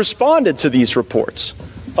House has responded to these reports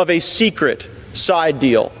of a secret side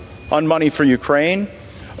deal on money for Ukraine,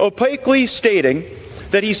 opaquely stating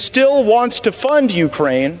that he still wants to fund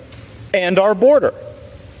Ukraine and our border.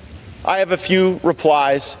 I have a few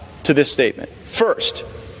replies to this statement. First,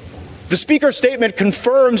 the Speaker's statement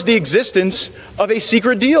confirms the existence of a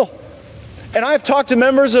secret deal. And I have talked to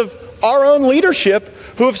members of our own leadership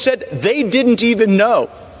who have said they didn't even know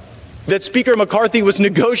that Speaker McCarthy was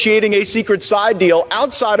negotiating a secret side deal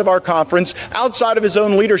outside of our conference, outside of his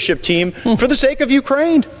own leadership team, for the sake of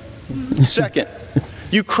Ukraine. Second,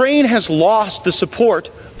 Ukraine has lost the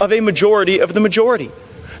support of a majority of the majority.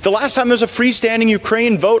 The last time there was a freestanding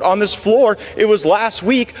Ukraine vote on this floor, it was last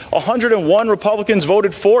week. 101 Republicans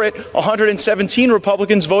voted for it, 117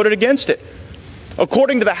 Republicans voted against it.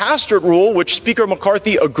 According to the Hastert rule, which Speaker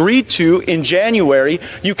McCarthy agreed to in January,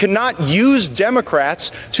 you cannot use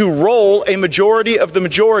Democrats to roll a majority of the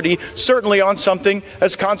majority, certainly on something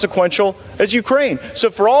as consequential as Ukraine.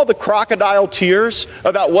 So for all the crocodile tears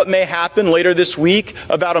about what may happen later this week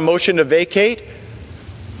about a motion to vacate,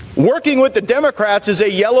 working with the Democrats is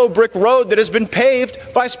a yellow brick road that has been paved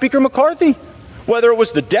by Speaker McCarthy, whether it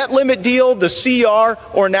was the debt limit deal, the CR,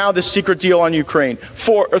 or now the secret deal on Ukraine.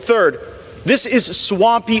 Third, this is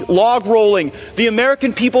swampy log rolling. The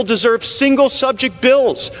American people deserve single subject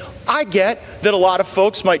bills. I get that a lot of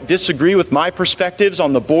folks might disagree with my perspectives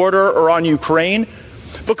on the border or on Ukraine,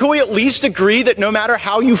 but can we at least agree that no matter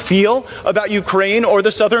how you feel about Ukraine or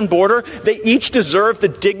the southern border, they each deserve the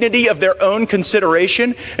dignity of their own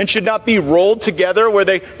consideration and should not be rolled together where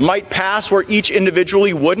they might pass where each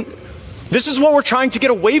individually wouldn't? This is what we're trying to get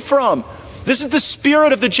away from. This is the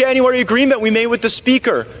spirit of the January agreement we made with the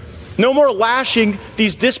Speaker. No more lashing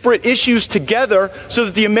these disparate issues together so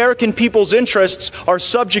that the American people's interests are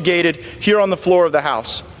subjugated here on the floor of the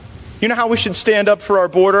House. You know how we should stand up for our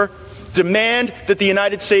border? Demand that the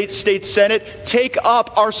United States Senate take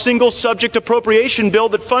up our single subject appropriation bill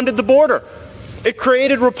that funded the border. It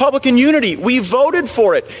created Republican unity. We voted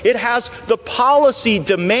for it. It has the policy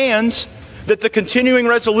demands that the continuing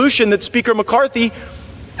resolution that Speaker McCarthy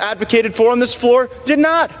advocated for on this floor did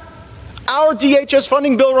not. Our DHS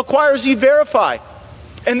funding bill requires E-Verify.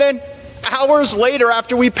 And then hours later,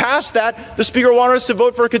 after we passed that, the Speaker wanted us to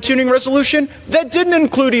vote for a continuing resolution that didn't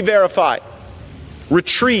include E-Verify.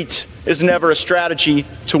 Retreat is never a strategy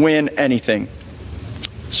to win anything.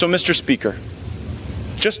 So, Mr. Speaker,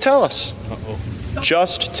 just tell us.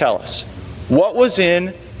 Just tell us. What was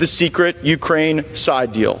in the secret Ukraine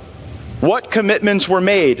side deal? What commitments were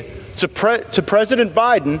made to President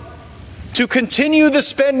Biden to continue the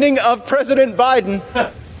spending of President Biden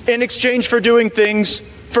in exchange for doing things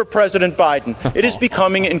for President Biden? It is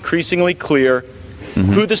becoming increasingly clear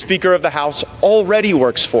who the Speaker of the House already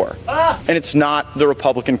works for, and it's not the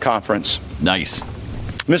Republican conference. Nice.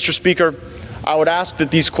 Mr. Speaker, I would ask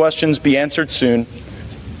that these questions be answered soon,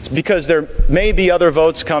 because there may be other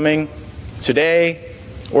votes coming today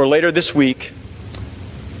or later this week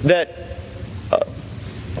that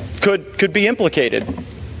could be implicated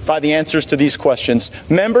by the answers to these questions.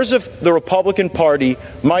 Members of the Republican Party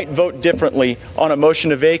might vote differently on a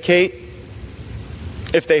motion to vacate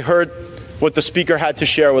if they heard what the Speaker had to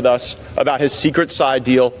share with us about his secret side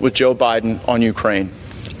deal with Joe Biden on Ukraine.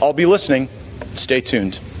 I'll be listening. Stay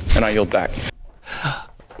tuned. And I yield back.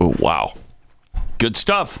 Wow. Good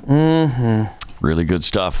stuff. Really good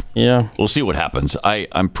stuff. Yeah. We'll see what happens.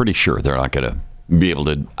 I'm pretty sure they're not going to be able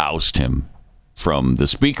to oust him from the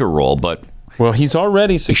Speaker role, but... Well, he's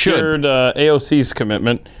already secured AOC's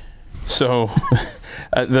commitment. So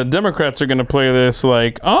the Democrats are going to play this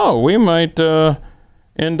like, oh, we might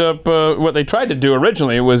end up... what they tried to do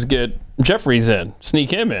originally was get Jeffries in,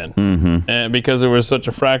 sneak him in, and because there was such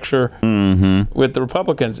a fracture with the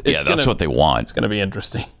Republicans. That's what they want. It's going to be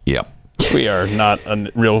interesting. Yep. We are not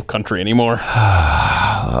a real country anymore.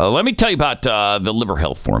 Let me tell you about the liver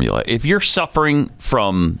health formula. If you're suffering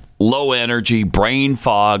from low energy, brain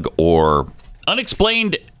fog, or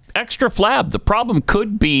unexplained extra flab, the problem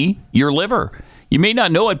could be your liver. You may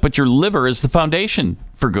not know it, but your liver is the foundation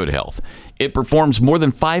for good health. It performs more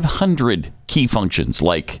than 500 key functions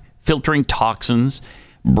like filtering toxins,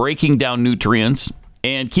 breaking down nutrients,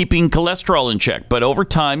 and keeping cholesterol in check. But over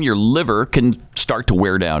time, your liver can start to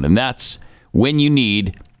wear down, and that's when you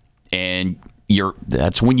need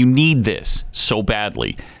this so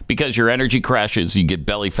badly, because your energy crashes, you get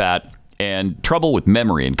belly fat, and trouble with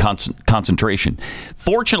memory and concentration.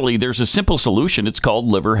 Fortunately, there's a simple solution. It's called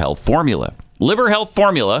Liver Health Formula. Liver Health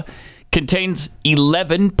Formula contains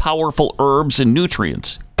 11 powerful herbs and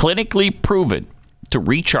nutrients, clinically proven to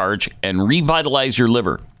recharge and revitalize your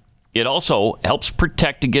liver. It also helps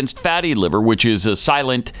protect against fatty liver, which is a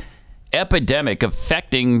silent epidemic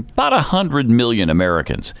affecting about 100 million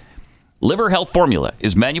Americans. Liver Health Formula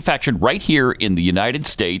is manufactured right here in the United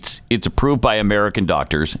States. It's approved by American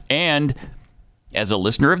doctors. And as a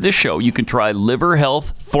listener of this show, you can try Liver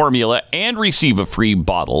Health Formula and receive a free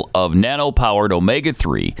bottle of nano-powered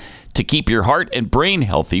omega-3 to keep your heart and brain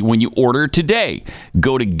healthy when you order today.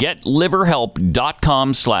 Go to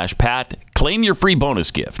getliverhelp.com/Pat. Claim your free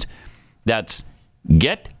bonus gift. That's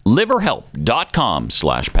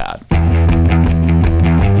getliverhelp.com/Pat.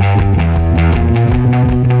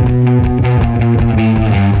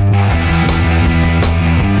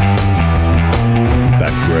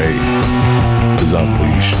 Pat Gray is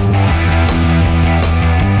unleashed.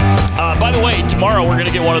 By the way, tomorrow we're going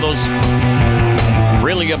to get one of those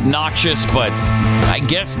really obnoxious, but I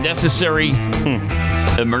guess necessary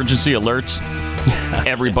emergency alerts.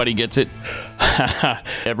 Everybody gets it.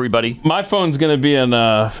 Everybody. My phone's going to be in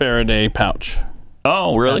a Faraday pouch.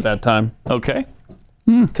 Oh, really? At that time. Okay.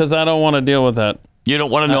 Because I don't want to deal with that. You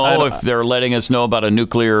don't want to know if they're letting us know about a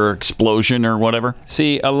nuclear explosion or whatever?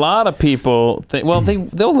 See, a lot of people think, well,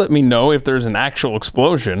 they'll let me know if there's an actual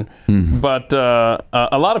explosion, but a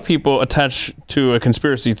lot of people attach to a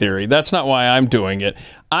conspiracy theory. That's not why I'm doing it.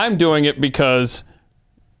 I'm doing it because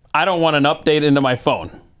I don't want an update into my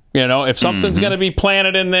phone. You know, if something's going to be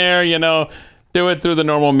planted in there, you know, do it through the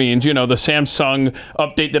normal means. You know, the Samsung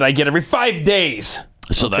update that I get every 5 days.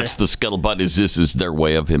 So that's the scuttlebutt. This is their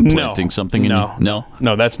way of implanting something in you? No,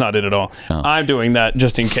 that's not it at all. Oh. I'm doing that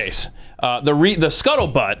just in case. The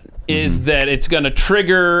scuttlebutt is that it's going to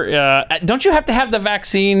trigger... don't you have to have the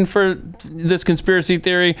vaccine for this conspiracy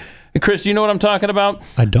theory? Chris, you know what I'm talking about?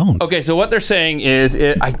 I don't. Okay, so what they're saying is,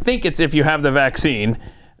 I think it's if you have the vaccine,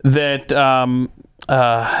 that they're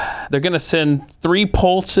going to send 3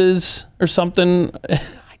 pulses or something...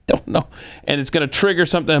 don't know. And it's going to trigger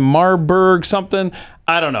something, Marburg something.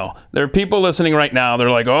 I don't know. There are people listening right now.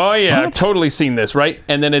 They're like, oh, yeah, I've totally seen this, right?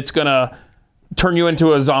 And then it's going to turn you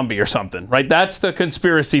into a zombie or something, right? That's the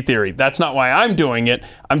conspiracy theory. That's not why I'm doing it.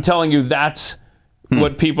 I'm telling you that's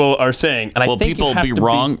what people are saying. And Will I think people be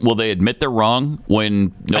wrong? Will they admit they're wrong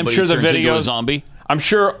when nobody turns into a zombie? I'm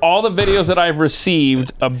sure all the videos that I've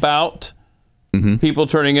received about people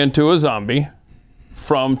turning into a zombie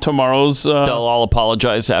from tomorrow's... they'll all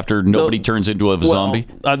apologize after nobody turns into a zombie?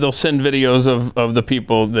 They'll send videos of the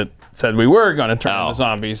people that said we were going to turn into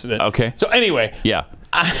zombies. Okay. So anyway... Yeah.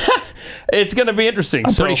 It's going to be interesting.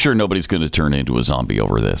 I'm pretty sure nobody's going to turn into a zombie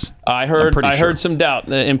over this. I heard some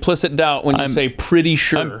doubt, implicit doubt when you say pretty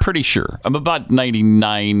sure. I'm pretty sure. I'm about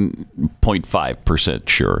 99.5%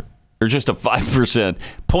 sure. or just a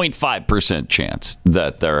 0.5% chance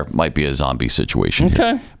that there might be a zombie situation.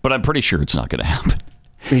 Okay. Here. But I'm pretty sure it's not going to happen.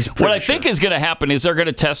 What I think is going to happen is they're going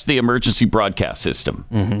to test the emergency broadcast system.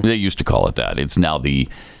 Mm-hmm. They used to call it that. It's now the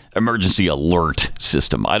emergency alert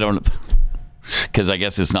system. I don't, because I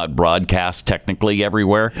guess it's not broadcast technically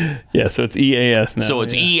everywhere. Yeah, so it's EAS now. So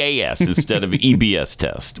it's EAS instead of EBS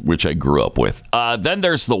test, which I grew up with. Then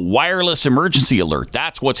there's the wireless emergency alert.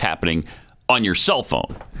 That's what's happening on your cell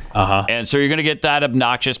phone. Uh-huh. And so you're going to get that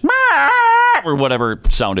obnoxious or whatever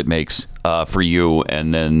sound it makes for you,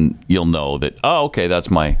 and then you'll know that, oh, okay,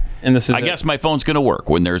 that's my... And this is I guess my phone's going to work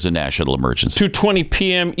when there's a national emergency. 2:20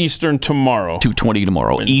 p.m. Eastern tomorrow. 2:20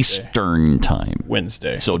 tomorrow, Wednesday. Eastern time.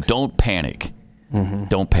 Wednesday. So don't panic. Mm-hmm.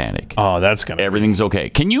 Don't panic. Oh, that's going to... Everything's okay.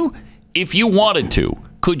 Can you, if you wanted to,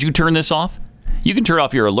 could you turn this off? You can turn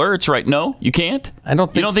off your alerts, right? No, you can't? I don't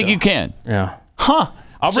think You don't think so. You can? Yeah. Huh.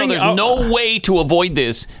 There's no way to avoid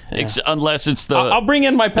this unless it's the... I'll bring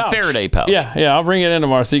in my pouch. The Faraday pouch. Yeah, I'll bring it in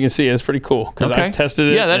tomorrow so you can see it. It's pretty cool because I've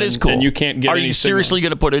tested it. Yeah, that is cool. And you can't get Are you seriously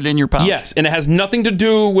going to put it in your pouch? Yes, and it has nothing to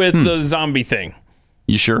do with the zombie thing.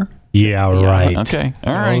 You sure? Yeah, right. Okay.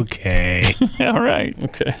 All right. Okay. All right.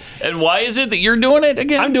 Okay. And why is it that you're doing it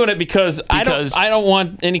again? I'm doing it because I don't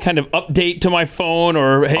want any kind of update to my phone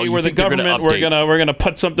or hey, we're the government, we're gonna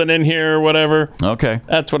put something in here or whatever. Okay.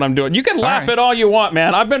 That's what I'm doing. You can laugh at all you want,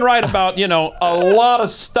 man. I've been right about, a lot of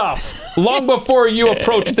stuff long before you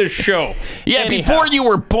approached this show. Yeah, before you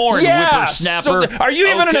were born, whippersnapper. So are you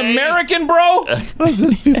even an American, bro? Was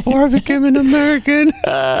this before I became an American?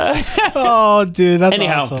 Oh, dude, that's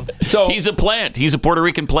awesome. So he's a plant. He's a Puerto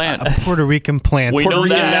Rican plant. A Puerto Rican plant. We know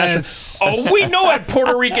that. Yes. We know what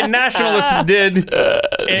Puerto Rican nationalists did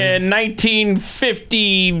in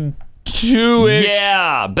 1952-ish.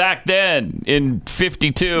 Yeah, back then in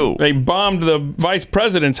 52. They bombed the vice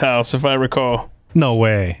president's house, if I recall. No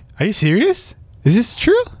way. Are you serious? Is this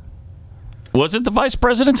true? Was it the vice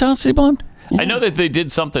president's house they bombed? I know that they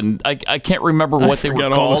did something. I can't remember what they were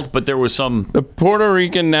called, but there was some... The Puerto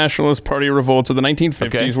Rican Nationalist Party revolts of the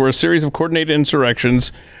 1950s were a series of coordinated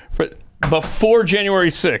insurrections before January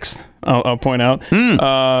 6th, I'll point out.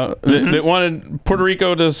 They wanted Puerto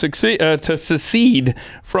Rico to secede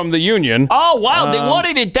from the Union. Oh, wow. They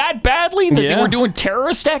wanted it that badly that they were doing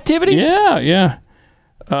terrorist activities? Yeah.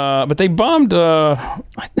 But they bombed...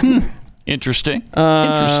 Interesting.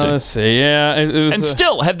 Let's see. Yeah. And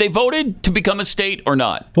still, have they voted to become a state or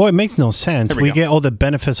not? Well, it makes no sense. We get all the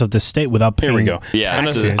benefits of the state without paying. Here we go. Yeah, I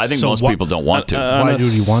think most people don't want to. Why do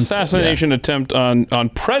you want to? Assassination attempt on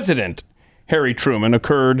President Harry Truman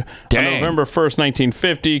occurred on November 1st,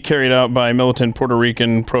 1950, carried out by militant Puerto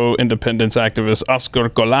Rican pro-independence activist Oscar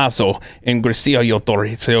Colasso and Graciela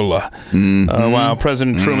Torrecilla. While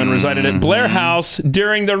President Truman resided at Blair House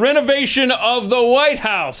during the renovation of the White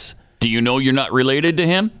House. Do you know you're not related to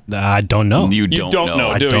him? I don't know. You don't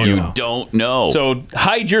know, do you? You don't know. So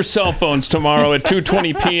hide your cell phones tomorrow at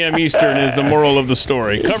 2:20 p.m. Eastern is the moral of the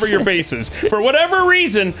story. Cover your bases. For whatever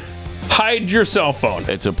reason, hide your cell phone.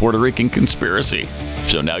 It's a Puerto Rican conspiracy.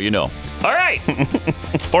 So now you know. All right.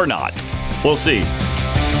 Or not. We'll see.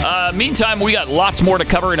 Meantime, we got lots more to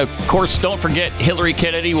cover. And, of course, don't forget Hilary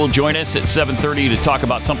Kennedy will join us at 7:30 to talk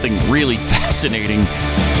about something really fascinating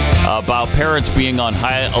about parents being on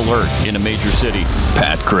high alert in a major city.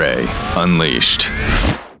 Pat Gray Unleashed.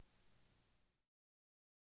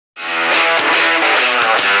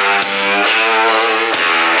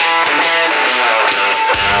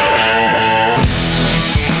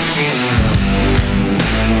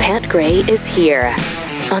 Pat Gray is here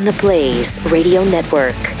on the Blaze Radio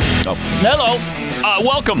Network. Oh, hello.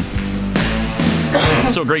 Welcome.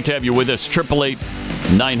 So great to have you with us.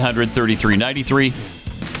 888-900-3393.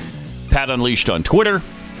 Pat Unleashed on Twitter,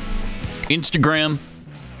 Instagram,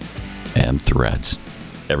 and Threads.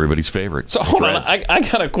 Everybody's favorite. So hold on, I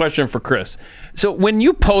got a question for Chris. So when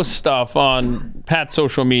you post stuff on Pat's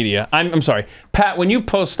social media, I'm sorry, Pat, when you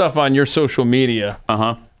post stuff on your social media,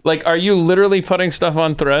 like, are you literally putting stuff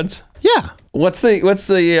on Threads? Yeah. What's the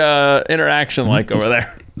interaction like over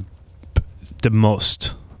there? The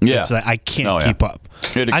most. Yeah. It's like I can't keep up.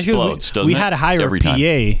 It explodes, doesn't it? We had to hire a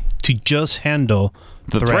PA to just handle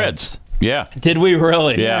the threads. Yeah. Did we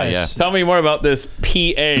really? Yeah, yes. Tell me more about this PA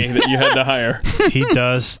that you had to hire. He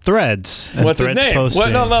does threads. What's his name?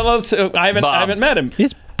 What? No, I haven't met him.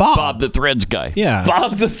 It's Bob. Bob the Threads guy. Yeah.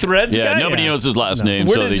 Bob the Threads guy? Yeah, nobody knows his last name,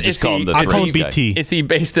 so they just call him the Threads guy. BT. Is he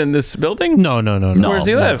based in this building? No. Where does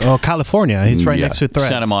he live? Oh, California. He's right next to Threads.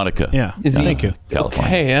 Santa Monica. Yeah. Thank you. California.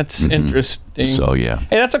 Hey, that's interesting. So, yeah.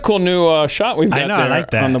 Hey, that's a cool new shot we've got there I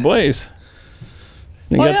like that. on the Blaze.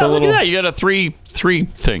 You Oh, got yeah, the look little, at that. You got a three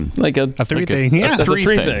thing. like a three Like thing. Yeah. That's a three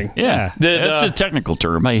three thing. thing. Yeah. That's a technical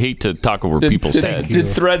term. I hate to talk over people's heads. Did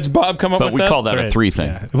Threads Bob come up But with we that? call that a three thing.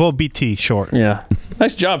 Yeah. Well, BT short. Yeah.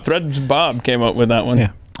 Nice job. Threads Bob came up with that one.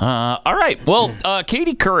 Yeah. All right. Well,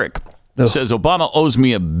 Katie Couric says Obama owes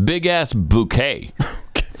me a big-ass bouquet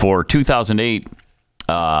for 2008,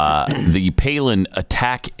 the Palin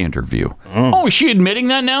attack interview. Oh, is she admitting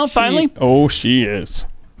that now, finally? She is.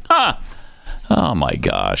 Oh, my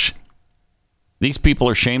gosh. These people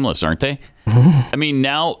are shameless, aren't they? I mean,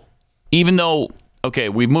 now, even though, okay,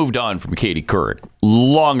 we've moved on from Katie Couric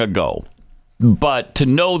long ago, but to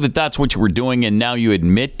know that that's what you were doing and now you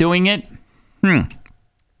admit doing it,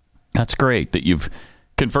 that's great that you've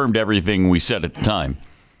confirmed everything we said at the time.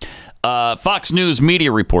 Fox News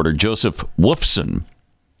media reporter Joseph Wolfson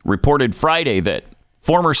reported Friday that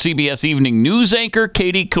former CBS Evening News anchor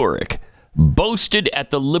Katie Couric boasted at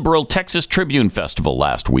the liberal Texas Tribune Festival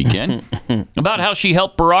last weekend about how she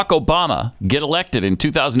helped Barack Obama get elected in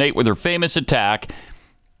 2008 with her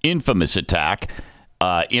infamous attack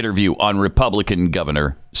interview on Republican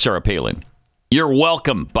Governor Sarah Palin. You're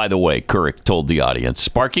welcome, by the way, Couric told the audience,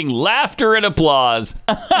 sparking laughter and applause.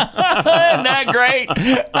 Isn't that great?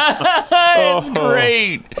 It's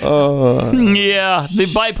great. Yeah, the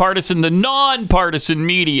bipartisan, the non-partisan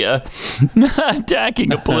media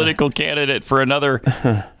attacking a political candidate for another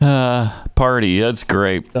party. That's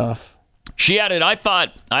great stuff. She added,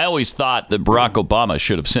 I always thought that Barack Obama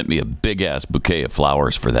should have sent me a big-ass bouquet of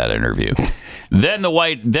flowers for that interview. Then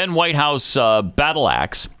White House battle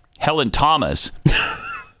axe, Helen Thomas,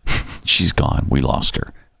 she's gone. We lost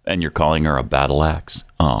her. And you're calling her a battle axe?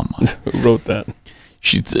 Oh, my. Who wrote that?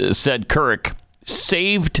 She said Couric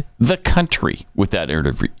saved the country with that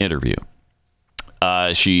interview.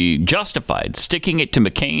 She justified sticking it to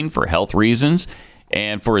McCain for health reasons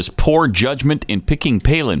and for his poor judgment in picking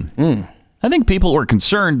Palin. I think people were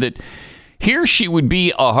concerned that here she would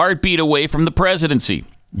be a heartbeat away from the presidency.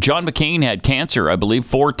 John McCain had cancer, I believe,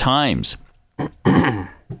 4 times.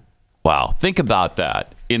 Wow. Think about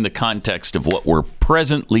that in the context of what we're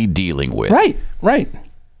presently dealing with. Right.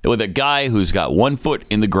 With a guy who's got one foot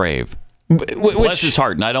in the grave. Bless his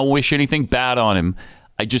heart. And I don't wish anything bad on him.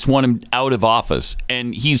 I just want him out of office.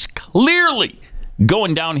 And he's clearly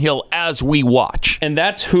going downhill as we watch. And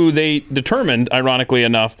that's who they determined, ironically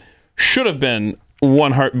enough, should have been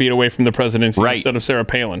one heartbeat away from the presidency instead of Sarah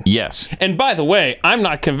Palin. Yes. And by the way, I'm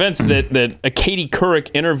not convinced that a Katie Couric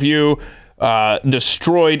interview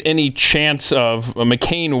destroyed any chance of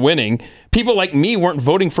McCain winning. People like me weren't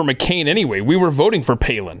voting for McCain anyway. We were voting for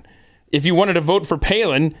Palin. If you wanted to vote for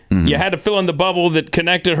Palin, you had to fill in the bubble that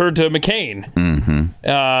connected her to McCain.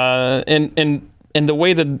 And the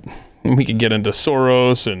way that we could get into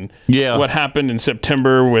Soros and what happened in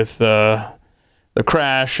September with the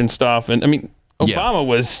crash and stuff. And I mean, Obama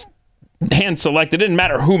was hand selected. It didn't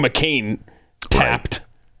matter who McCain tapped.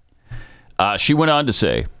 She went on to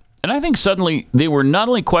say, and I think suddenly they were not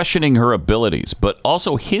only questioning her abilities, but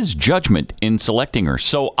also his judgment in selecting her.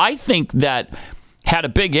 So I think that had a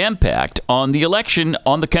big impact on the election,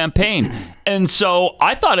 on the campaign. And so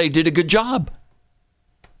I thought I did a good job.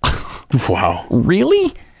 Wow.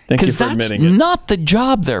 Really? Thank you for that's admitting it. not the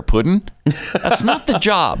job there, Puddin'. That's not the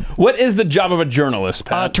job. What is the job of a journalist,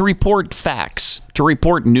 Pat? To report facts, to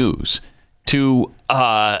report news, to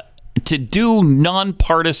do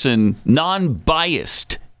nonpartisan,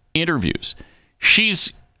 non-biased interviews.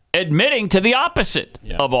 She's admitting to the opposite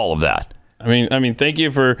of all of that. I mean, thank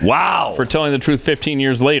you for telling the truth 15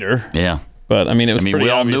 years later. Yeah, but I mean, it was pretty we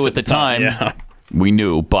all obvious knew at the time. Yeah. We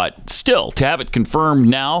knew, but still, to have it confirmed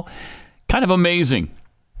now, kind of amazing.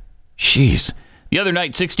 Jeez. The other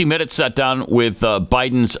night, 60 Minutes sat down with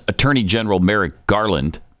Biden's Attorney General Merrick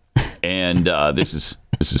Garland, and this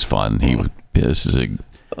is fun.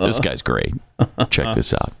 This guy's great. Check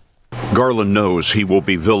this out. Garland knows he will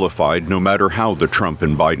be vilified no matter how the Trump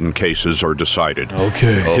and Biden cases are decided.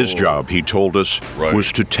 Okay. His job, he told us,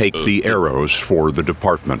 was to take the arrows for the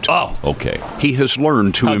department. Oh, okay. He has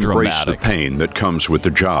learned to embrace dramatic. the pain that comes with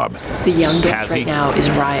the job. The youngest right now is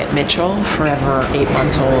Riot Mitchell, forever 8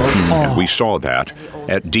 months old. And we saw that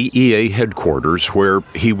at DEA headquarters, where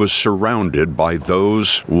he was surrounded by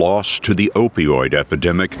those lost to the opioid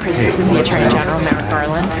epidemic. This is the Attorney General, Merrick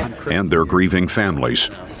Garland. And their grieving families.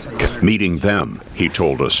 Meeting them, he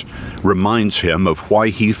told us, reminds him of why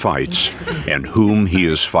he fights and whom he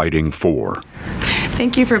is fighting for.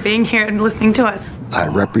 Thank you for being here and listening to us. I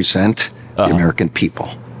represent the American people.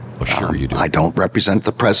 Well, sure you do. I don't represent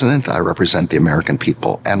the president. I represent the American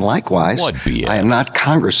people. And likewise, What BS? I am not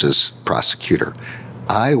Congress's prosecutor.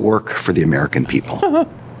 I work for the American people.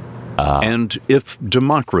 And if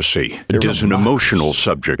democracy is an emotional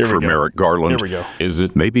subject for Merrick Garland, Is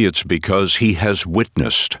it? Maybe it's because he has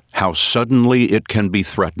witnessed how suddenly it can be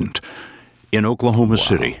threatened in Oklahoma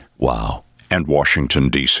City and Washington,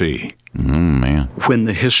 D.C. Man. When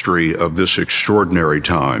the history of this extraordinary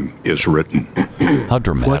time is written, how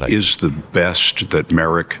dramatic. What is the best that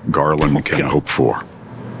Merrick Garland can hope for?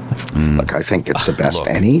 Look, I think it's the best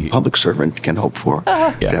any public servant can hope for,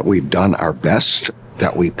 that we've done our best,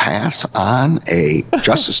 that we pass on a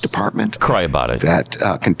Justice Department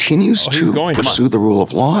that continues to pursue the rule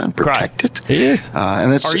of law and protect it. He is.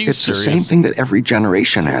 And it's the same thing that every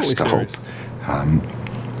generation has to hope.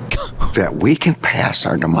 That we can pass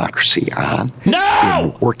our democracy on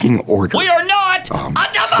in working order. We are not a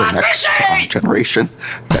democracy! The next generation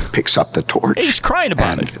that picks up the torch. He's crying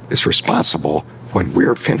about it. Is responsible when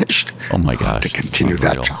we're finished. Oh my gosh. To continue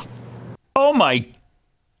that job. Oh my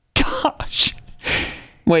gosh.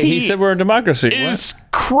 Wait, he said we're a democracy. Is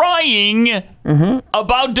crying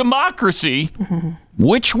about democracy,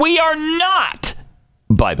 which we are not,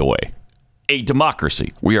 by the way, a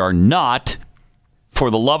democracy. We are not, for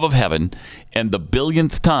the love of heaven, and the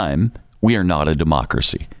billionth time, we are not a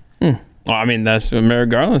democracy. Well, I mean, that's what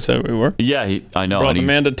Merrick Garland said we were. Yeah, I know. Brought the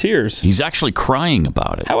man to tears. He's actually crying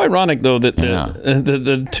about it. How ironic, though, that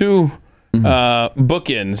the two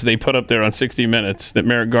bookends they put up there on 60 Minutes that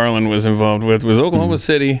Merrick Garland was involved with was Oklahoma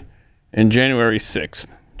City and January 6th.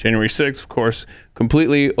 January 6th, of course,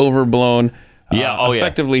 completely overblown,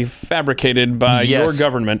 effectively fabricated by your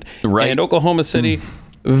government. Right. And Oklahoma City,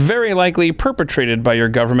 very likely perpetrated by your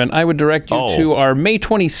government. I would direct you to our May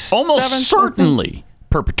 27th. Almost certainly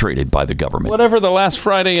perpetrated by the government. Whatever the last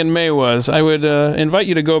Friday in May was, I would invite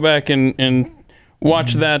you to go back and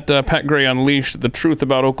watch that Pat Gray Unleashed, The Truth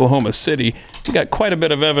About Oklahoma City. We got quite a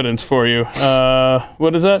bit of evidence for you.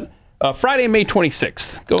 What is that? Friday, May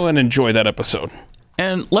 26th. Go and enjoy that episode.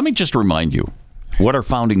 And let me just remind you what our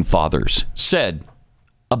founding fathers said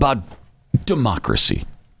about democracy.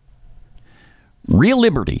 Real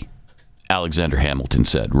liberty, Alexander Hamilton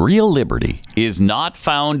said, real liberty is not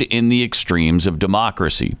found in the extremes of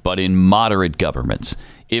democracy, but in moderate governments.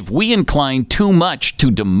 If we incline too much to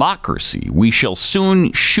democracy, we shall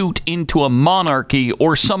soon shoot into a monarchy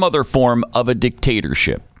or some other form of a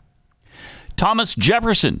dictatorship. Thomas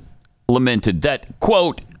Jefferson lamented that,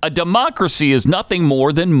 quote, a democracy is nothing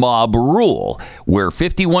more than mob rule, where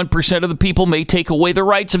 51% of the people may take away the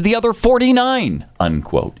rights of the other 49,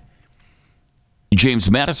 unquote.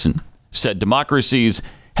 James Madison said democracies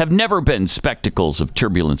have never been spectacles of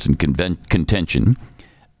turbulence and contention.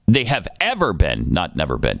 They have ever been, not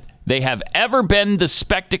never been, they have ever been the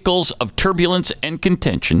spectacles of turbulence and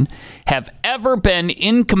contention, have ever been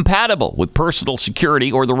incompatible with personal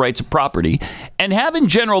security or the rights of property, and have in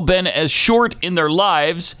general been as short in their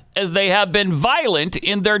lives as they have been violent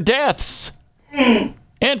in their deaths.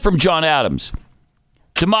 And from John Adams,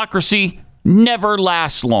 democracy never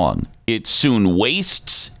lasts long. It soon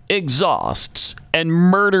wastes, exhausts, and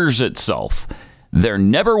murders itself. There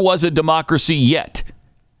never was a democracy yet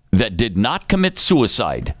that did not commit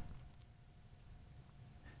suicide.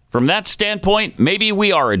 From that standpoint, maybe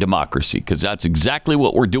we are a democracy, because that's exactly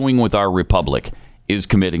what we're doing with our republic, is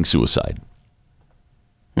committing suicide.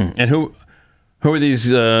 And who are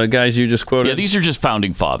these guys you just quoted? Yeah, these are just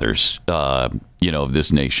founding fathers, of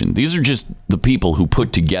this nation. These are just the people who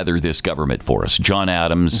put together this government for us. John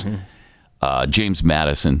Adams, James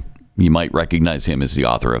Madison. You might recognize him as the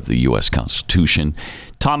author of the U.S. Constitution.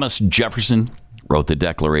 Thomas Jefferson wrote the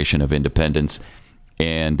Declaration of Independence.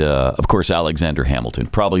 And, of course, Alexander Hamilton,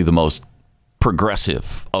 probably the most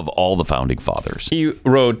progressive of all the founding fathers. He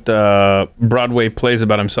wrote Broadway plays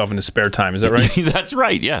about himself in his spare time. Is that right? That's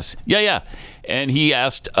right, yes. Yeah. And he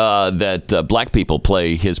asked that black people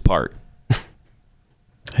play his part.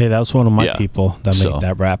 Hey, that was one of my people that made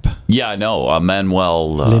that rap. Yeah, I know.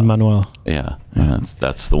 Manuel. Lin-Manuel. Yeah,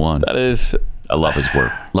 that's the one. That is... I love his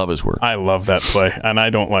work. I love that play, and I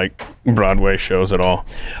don't like Broadway shows at all.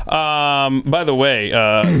 By the way,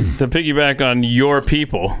 to piggyback on your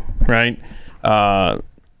people, right?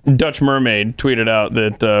 Dutch Mermaid tweeted out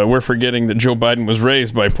that we're forgetting that Joe Biden was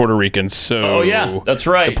raised by Puerto Ricans. So, oh yeah, that's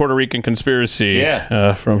right. The Puerto Rican conspiracy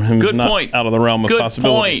from him is not out of the realm of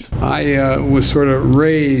possibilities. Good point. I was sort of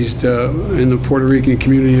raised in the Puerto Rican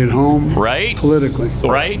community at home, right? Politically,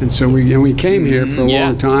 right. And so we came here for a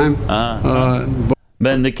long time.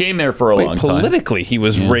 Then they came there for a long time. Politically, he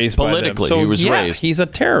was raised by them. Politically, So, he was raised. He's a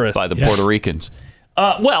terrorist by the Puerto Ricans.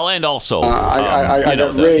 Well, and also, I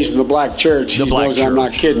got raised in the black church. The black church. I'm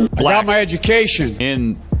not kidding. I got my education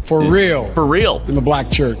in real. For real. In the black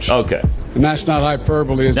church. Okay. And that's not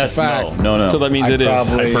hyperbole, it's a fact. No. So that means I it is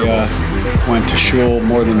probably, hyperbole. Went to shul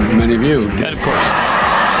more than many of you did. And of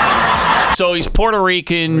course. So he's Puerto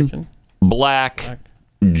Rican, black,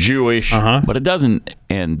 Jewish, but it doesn't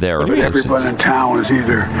end there. Everyone in town was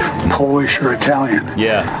either Polish or Italian.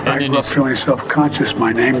 Yeah. I grew up feeling self-conscious.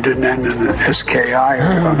 My name didn't end in an SKI.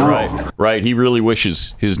 I don't know. Right. He really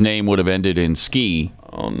wishes his name would have ended in ski.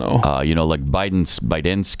 Oh, no. Like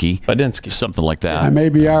Bidensky. Something like that. I may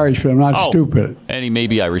be Irish, but I'm not stupid. And he may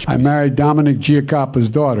be Irish. I married Dominic Giacoppa's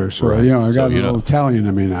daughter, so, I got a little Italian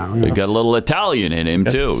in me now. You got a little Italian in him,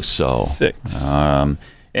 too. So,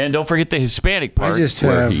 and don't forget the Hispanic part. I just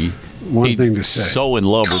where have one thing to say. So in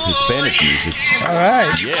love with Hispanic music. All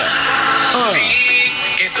right. Yeah.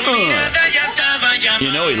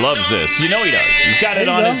 You know he loves this. You know he does. He's got it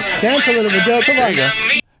on his... Dance a little bit, Joe. Come on.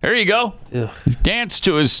 There you go. Dance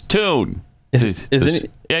to his tune.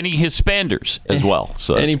 Any Hispanders as well.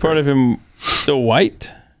 So any part of him still white?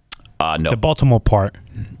 No. The Baltimore part.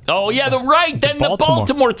 Oh, yeah, the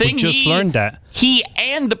Baltimore thing. We just learned that. He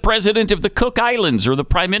and the president of the Cook Islands, or the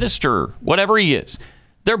prime minister, whatever he is,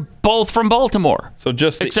 they're both from Baltimore. So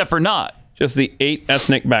except for not. Just the 8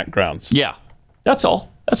 ethnic backgrounds. Yeah. That's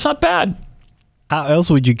all. That's not bad. How else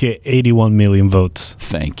would you get 81 million votes?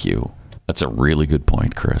 Thank you. That's a really good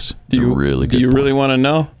point, Chris. Do you really want to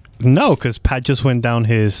know? No, because Pat just went down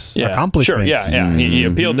his accomplishments. Sure, yeah. He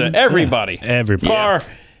appealed to everybody. Yeah, everybody. Far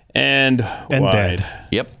and wide. Dead.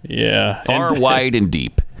 Yep. Yeah. Far, wide, and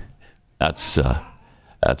deep. That's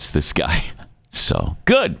this guy. So,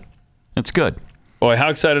 good. That's good. Boy, how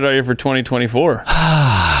excited are you for 2024?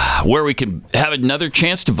 Where we can have another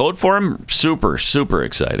chance to vote for him? Super, super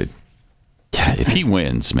excited. If he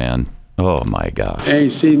wins, man. Oh, my gosh.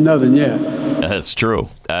 Ain't seen nothing yet. That's true.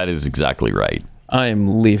 That is exactly right. I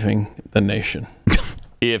am leaving the nation.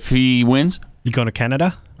 If he wins? You going to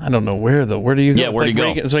Canada? I don't know where do you go? Yeah, where do you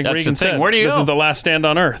go? It's like That's Reagan the thing. said. Where do you This go? is the last stand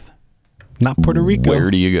on Earth. Not Puerto Rico.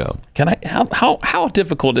 Where do you go? How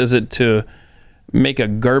difficult is it to make a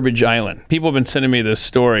garbage island? People have been sending me this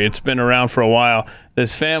story. It's been around for a while.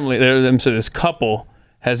 This family, this couple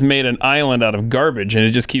has made an island out of garbage, and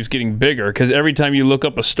it just keeps getting bigger because every time you look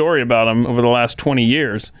up a story about them over the last 20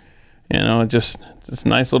 years, it's just this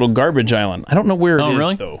nice little garbage island. I don't know where it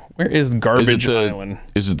is, though. Where is Garbage Island?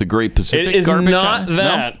 Is it the Great Pacific It is Garbage not Island?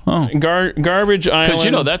 that. No? Garbage Island.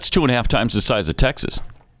 Because, that's 2.5 times the size of Texas.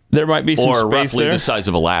 There might be some or space roughly there. the size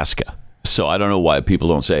of Alaska. So I don't know why people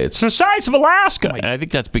don't say it's the size of Alaska. And I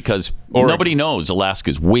think that's because nobody knows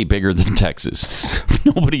Alaska is way bigger than Texas.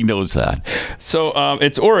 Nobody knows that. So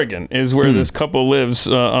it's Oregon is where this couple lives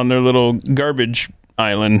on their little garbage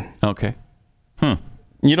island. Okay.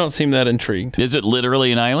 You don't seem that intrigued. Is it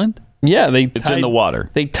literally an island? Yeah, it's in the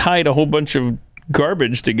water. They tied a whole bunch of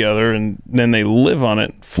garbage together and then they live on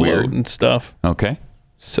it, float and stuff. Okay.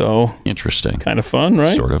 So interesting. Kind of fun,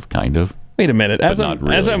 right? Sort of, kind of. Wait a minute. As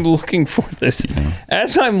I'm looking for this,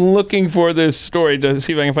 story to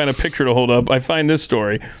see if I can find a picture to hold up, I find this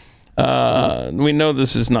story. We know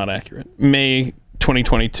this is not accurate. May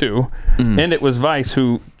 2022, and it was Vice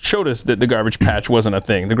who showed us that the garbage patch wasn't a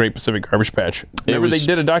thing. The Great Pacific Garbage Patch. Remember, they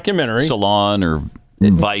did a documentary. Salon or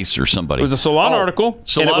Vice or somebody. It was a Salon article,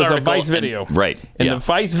 and it was a Vice video. Right. And the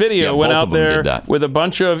Vice video went out there with a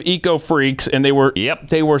bunch of eco freaks, and they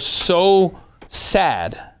were so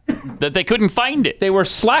sad that they couldn't find it. They were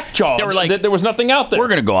slack-jawed. They were like, that there was nothing out there. We're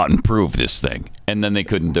going to go out and prove this thing. And then they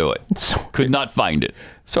couldn't do it. Could not find it.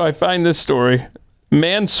 So I find this story.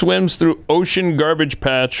 Man swims through ocean garbage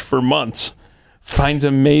patch for months. Finds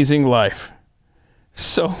amazing life.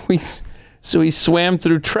 So he swam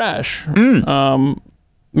through trash. For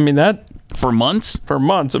months? For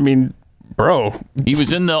months. I mean, bro. He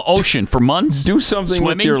was in the ocean for months? Do something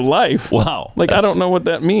with your life. Wow. I don't know what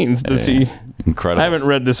that means. Does he... Incredible. I haven't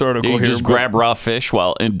read this article Did here. you just grab raw fish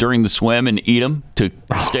during the swim and eat them to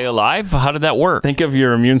stay alive? How did that work? Think of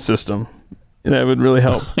your immune system. That would really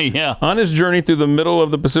help. Yeah. On his journey through the middle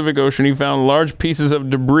of the Pacific Ocean, he found large pieces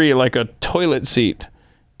of debris like a toilet seat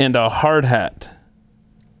and a hard hat.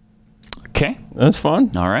 Okay. That's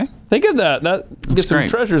fun. All right. Think of that. Get some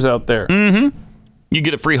treasures out there. Mm-hmm. You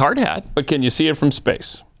get a free hard hat. But can you see it from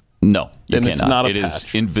space? No, you then cannot. It's not a It patch.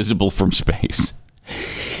 is invisible from space.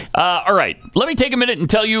 All right. Let me take a minute and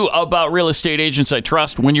tell you about real estate agents I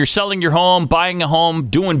trust. When you're selling your home, buying a home,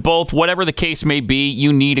 doing both, whatever the case may be,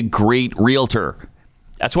 you need a great realtor.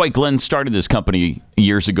 That's why Glenn started this company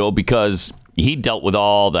years ago, because he dealt with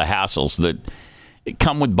all the hassles that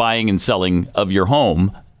come with buying and selling of your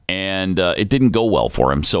home, and it didn't go well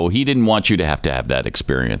for him. So he didn't want you to have that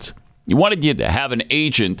experience. He wanted you to have an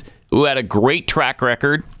agent who had a great track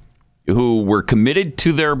record who were committed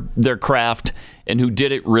to their craft and who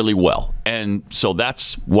did it really well. And so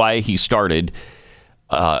that's why he started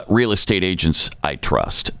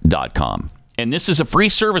realestateagentsitrust.com. And this is a free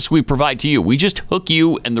service we provide to you. We just hook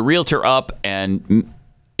you and the realtor up, and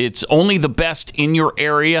it's only the best in your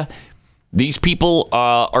area. These people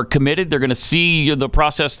are committed. They're going to see the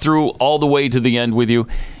process through all the way to the end with you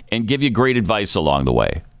and give you great advice along the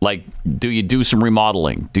way. Like, do you do some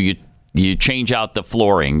remodeling? Do you change out the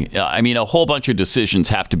flooring? I mean, a whole bunch of decisions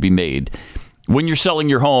have to be made when you're selling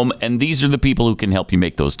your home, and these are the people who can help you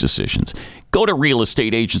make those decisions. Go to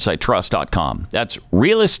realestateagentsitrust.com. That's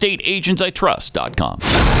realestateagentsitrust.com.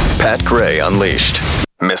 Pat Gray Unleashed.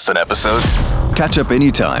 Missed an episode? Catch up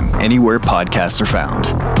anytime, anywhere podcasts are found.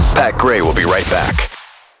 Pat Gray will be right back.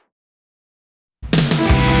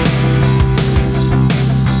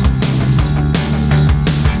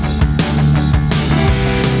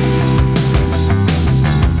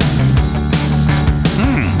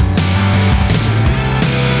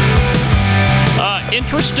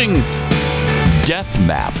 Interesting death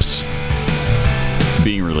maps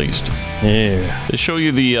being released. Yeah. They show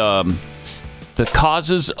you the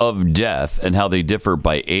causes of death and how they differ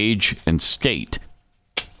by age and state.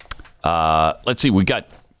 Let's see. We got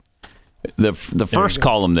the first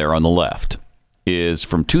column there on the left is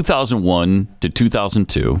from 2001 to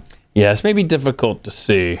 2002. Yeah, it's maybe difficult to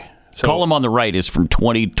see. So, column on the right is from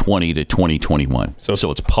 2020 to 2021.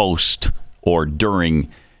 So it's post or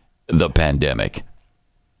during the pandemic.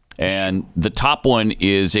 And the top one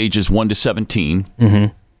is ages 1 to 17.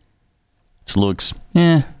 Mm-hmm. This looks pretty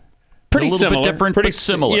a little similar, bit different, but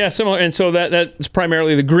similar. Yeah, similar. And so that's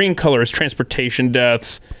primarily the green color is transportation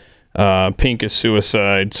deaths. Pink is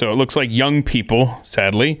suicide. So it looks like young people,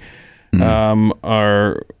 sadly,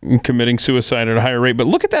 are committing suicide at a higher rate. But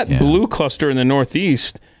look at that blue cluster in the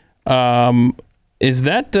Northeast. Is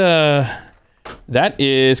that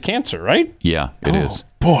is cancer, right? Yeah, it is.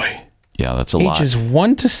 Boy. Yeah, that's a lot. Ages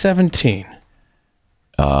 1 to 17.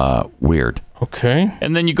 Weird. Okay.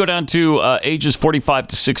 And then you go down to ages 45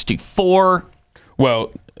 to 64.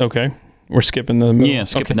 Well, okay. We're skipping the middle. Yeah,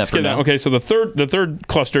 skipping that for now. Okay, so the third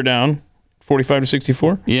cluster down, 45 to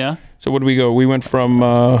 64? Yeah. So what did we go? We went from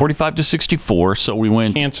 45 to 64, so we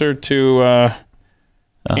went cancer to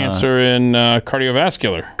cancer and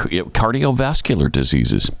cardiovascular. Cardiovascular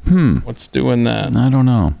diseases. What's doing that? I don't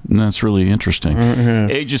know. That's really interesting.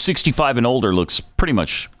 Ages 65 and older looks pretty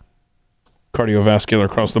much cardiovascular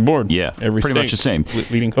across the board. Yeah, pretty much the same.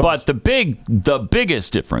 Leading cause. But the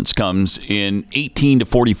biggest difference comes in 18 to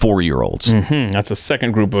 44-year-olds. Mm-hmm. That's a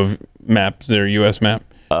second group of maps. Their U.S. map.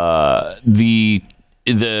 The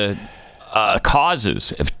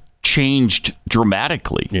causes have changed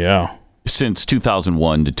dramatically. Yeah. Since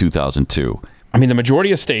 2001 to 2002. I mean, the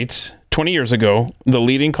majority of states 20 years ago, the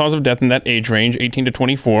leading cause of death in that age range, 18 to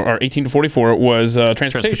 44, was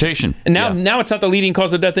transportation. And now it's not the leading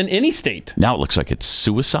cause of death in any state. Now it looks like it's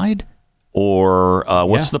suicide, or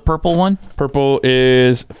what's the purple one? Purple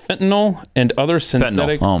is fentanyl and other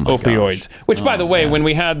synthetic opioids. Which, by the way, when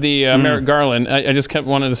we had the Merrick Garland, I just kept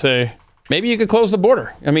wanting to say, maybe you could close the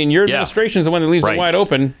border. I mean, your administration is the one that leaves it wide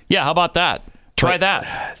open. Yeah, how about that? Try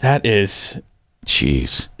that. That is...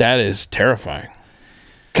 Jeez. That is terrifying.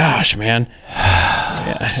 Gosh, man.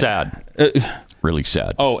 Sad. Really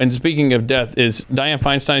sad. Oh, and speaking of death, is Dianne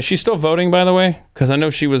Feinstein, is she still voting, by the way? Because I know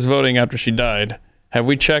she was voting after she died. Have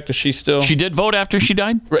we checked? Is she still... She did vote after she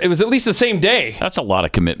died? It was at least the same day. That's a lot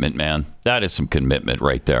of commitment, man. That is some commitment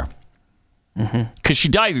right there. Because she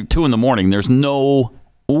died at 2 a.m. There's no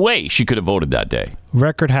way she could have voted that day.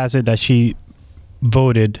 Record has it that she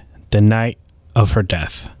voted the night of her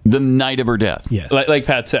death. The night of her death. Yes. Like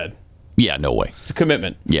Pat said. Yeah, no way. It's a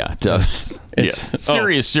commitment. Yeah, it's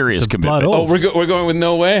serious commitment. Oh, we're going with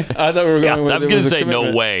no way? I thought we were going with... I'm going to say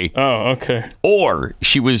no way. Oh, okay. Or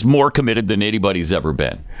she was more committed than anybody's ever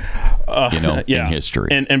been, in history.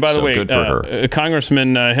 And by the way, good for her.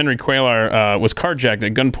 Congressman Henry Cuellar was carjacked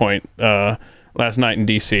at gunpoint last night in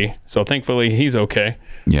D.C., so thankfully he's okay.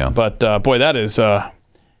 Yeah. But, boy, that is...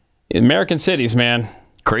 American cities, man.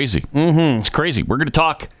 Crazy. It's crazy. We're going to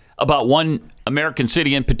talk about one American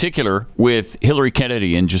city in particular with Hilary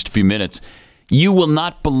Kennedy in just a few minutes. You will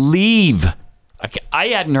not believe. I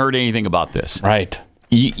hadn't heard anything about this. Right.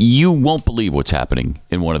 You won't believe what's happening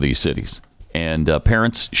in one of these cities. And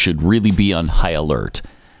parents should really be on high alert.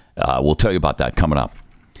 We'll tell you about that coming up.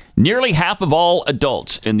 Nearly half of all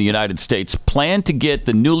adults in the United States plan to get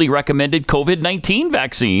the newly recommended COVID-19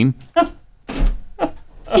 vaccine.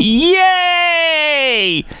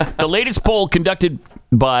 Yay! The latest poll conducted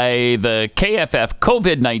by the KFF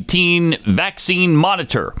COVID-19 Vaccine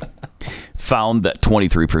Monitor found that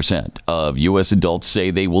 23% of U.S. adults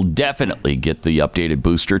say they will definitely get the updated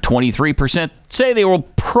booster. 23% say they will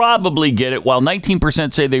probably get it, while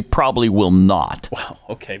 19% say they probably will not. Well,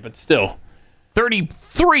 okay, but still.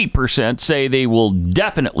 33% say they will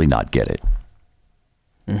definitely not get it.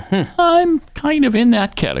 I'm kind of in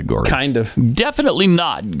that category. Kind of. Definitely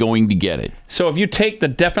not going to get it. So if you take the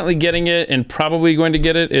definitely getting it and probably going to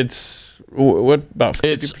get it, it's what about 50%?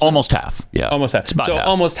 It's almost half. Yeah. Almost half. It's about so half.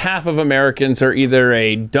 almost half of Americans are either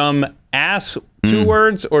a dumb ass 2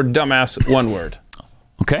 words or dumbass 1 word.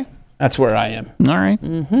 Okay. That's where I am. All right.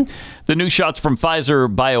 The new shots from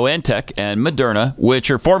Pfizer, BioNTech, and Moderna, which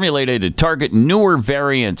are formulated to target newer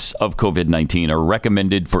variants of COVID-19, are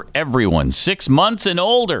recommended for everyone 6 months and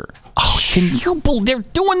older. Oh, can you believe they're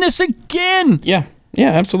doing this again? Yeah,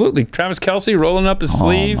 absolutely. Travis Kelce rolling up his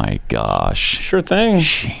sleeve. Oh, my gosh. Sure thing.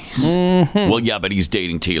 Jeez. Well, yeah, but he's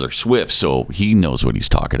dating Taylor Swift, so he knows what he's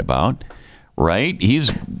talking about, right?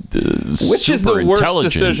 He's Which is the worst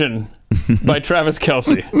decision by Travis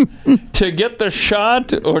Kelce? To get the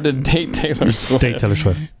shot or to date Taylor Swift? Date Taylor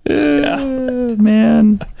Swift. Yeah.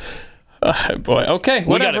 Man. Boy. Okay,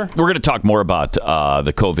 whatever. We're going to talk more about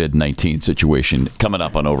the COVID-19 situation coming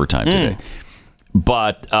up on Overtime today.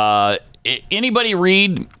 But anybody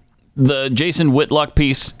read the Jason Whitlock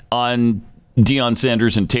piece on Deion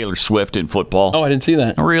Sanders and Taylor Swift in football? Oh, I didn't see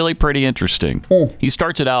that. Really pretty interesting. He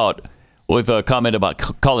starts it out with a comment about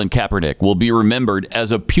Colin Kaepernick will be remembered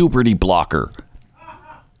as a puberty blocker.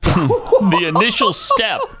 The initial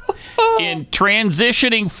step in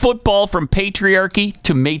transitioning football from patriarchy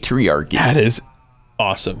to matriarchy. That is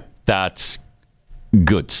awesome. That's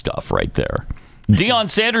good stuff right there. Deion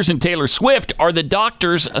Sanders and Taylor Swift are the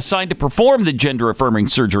doctors assigned to perform the gender-affirming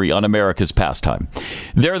surgery on America's pastime.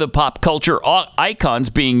 They're the pop culture icons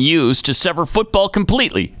being used to sever football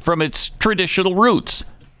completely from its traditional roots.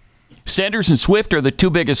 Sanders and Swift are the 2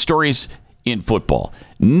 biggest stories in football.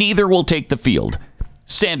 Neither will take the field.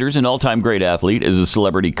 Sanders, an all-time great athlete, is a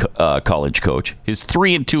celebrity college coach. His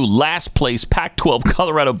 3-2 last-place Pac-12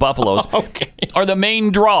 Colorado Buffaloes are the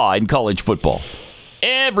main draw in college football.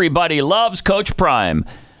 Everybody loves Coach Prime.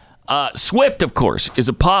 Swift, of course, is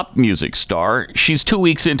a pop music star. She's 2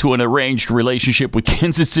 weeks into an arranged relationship with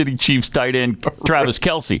Kansas City Chiefs tight end Travis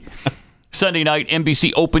Kelce. Sunday night,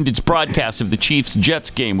 NBC opened its broadcast of the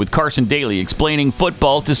Chiefs-Jets game with Carson Daly explaining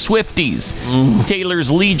football to Swifties, Taylor's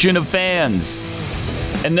legion of fans.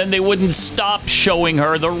 And then they wouldn't stop showing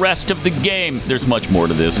her the rest of the game. There's much more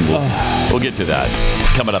to this, and we'll get to that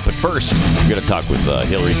coming up. But first, we're going to talk with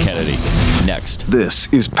Hilary Kennedy next. This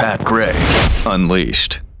is Pat Gray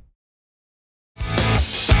Unleashed.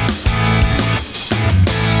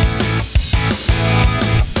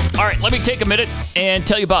 All right, let me take a minute and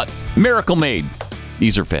tell you about Miracle Made.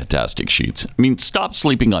 These are fantastic sheets. I mean, stop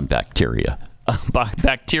sleeping on bacteria.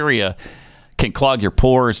 Bacteria can clog your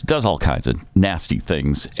pores, does all kinds of nasty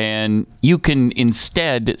things, and you can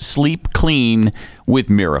instead sleep clean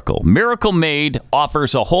with Miracle. Miracle Made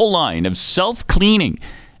offers a whole line of self-cleaning,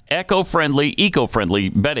 eco-friendly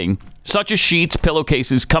bedding, such as sheets,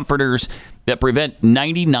 pillowcases, comforters that prevent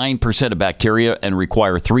 99% of bacteria and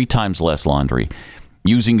require 3 times less laundry.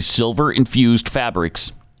 Using silver-infused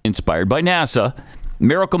fabrics inspired by NASA,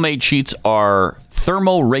 Miracle Made sheets are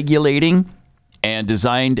thermoregulating and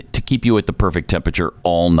designed to keep you at the perfect temperature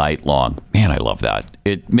all night long. Man, I love that.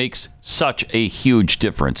 It makes such a huge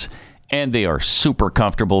difference. And they are super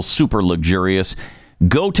comfortable, super luxurious.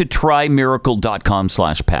 Go to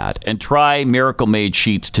trymiracle.com/Pat and try Miracle Made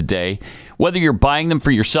sheets today, whether you're buying them for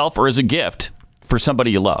yourself or as a gift for somebody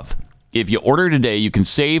you love. If you order today, you can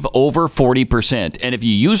save over 40%. And if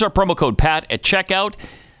you use our promo code PAT at checkout,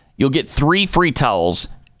 you'll get 3 free towels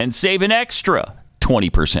and save an extra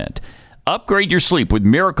 20%. Upgrade your sleep with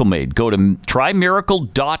Miracle Made. Go to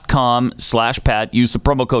trymiracle.com/Pat. Use the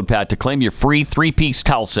promo code PAT to claim your free 3-piece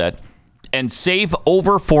towel set and save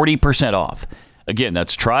over 40% off. Again,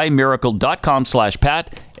 that's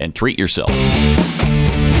trymiracle.com/Pat and treat yourself.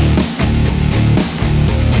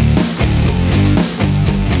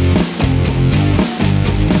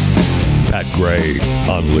 Pat Gray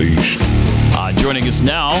Unleashed. Joining us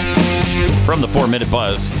now from the 4-Minute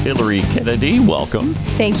Buzz, Hilary Kennedy. Welcome.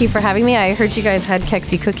 Thank you for having me. I heard you guys had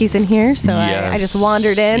Kexi cookies in here, so I just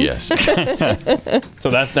wandered in. Yes. So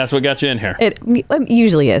that's what got you in here. It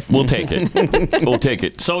usually is. We'll take it. We'll take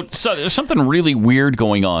it. So there's something really weird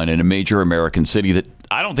going on in a major American city that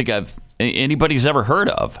I don't think anybody's ever heard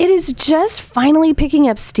of. It is just finally picking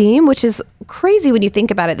up steam, which is crazy when you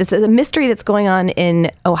think about it. This is a mystery that's going on in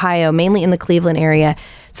Ohio, mainly in the Cleveland area.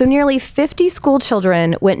 So nearly 50 school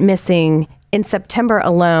children went missing in September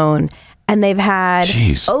alone. And they've had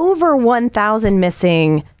over 1,000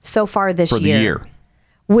 missing so far this For the year.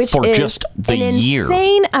 Which For is just the an year.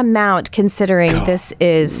 insane amount considering this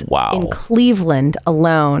is in Cleveland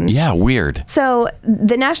alone. Yeah, weird. So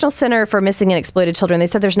the National Center for Missing and Exploited Children, they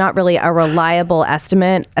said there's not really a reliable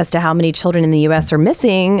estimate as to how many children in the U.S. are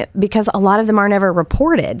missing because a lot of them are never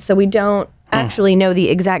reported. So we don't actually know the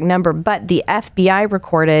exact number, but the FBI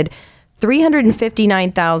recorded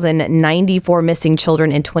 359,094 missing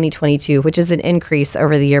children in 2022, which is an increase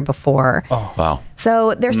over the year before. Oh, wow.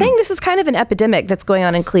 So they're saying this is kind of an epidemic that's going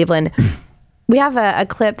on in Cleveland. We have a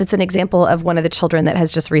clip that's an example of one of the children that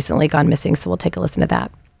has just recently gone missing, so we'll take a listen to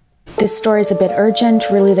that. This story is a bit urgent,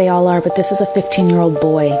 really they all are, but this is a 15-year-old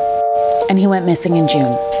boy, and he went missing in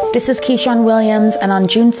June. This is Keyshawn Williams, and on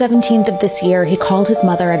June 17th of this year, he called his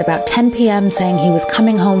mother at about 10 p.m. saying he was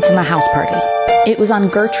coming home from a house party. It was on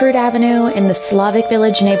Gertrude Avenue in the Slavic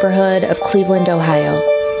Village neighborhood of Cleveland, Ohio.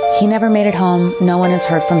 He never made it home. No one has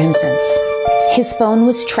heard from him since. His phone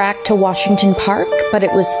was tracked to Washington Park, but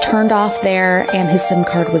it was turned off there and his SIM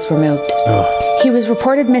card was removed. He was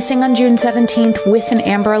reported missing on June 17th with an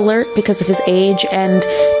Amber Alert because of his age, and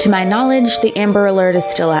to my knowledge, the Amber Alert is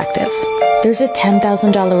still active. There's a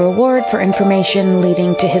 $10,000 reward for information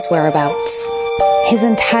leading to his whereabouts. His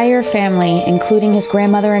entire family, including his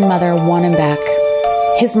grandmother and mother, want him back.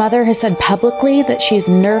 His mother has said publicly that she's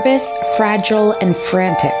nervous, fragile, and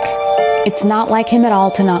frantic. It's not like him at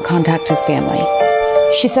all to not contact his family.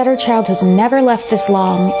 She said her child has never left this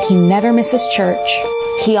long. He never misses church.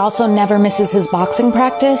 He also never misses his boxing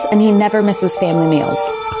practice, and he never misses family meals.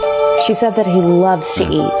 She said that he loves to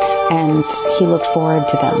eat, and he looked forward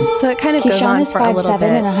to them. So it kind of goes on for a little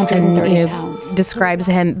bit and 130 pounds. Describes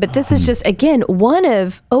him. But this is just, again, one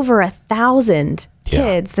of over 1,000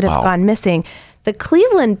 kids that have gone missing. The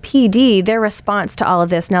Cleveland PD, their response to all of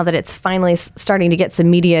this, now that it's finally starting to get some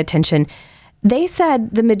media attention, they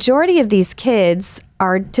said the majority of these kids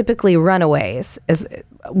are typically runaways, is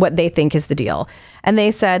what they think is the deal. And they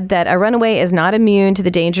said that a runaway is not immune to the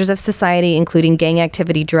dangers of society, including gang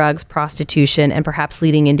activity, drugs, prostitution, and perhaps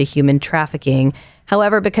leading into human trafficking.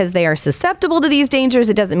 However, because they are susceptible to these dangers,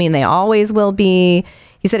 it doesn't mean they always will be.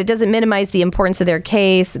 He said it doesn't minimize the importance of their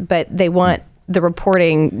case, but they want the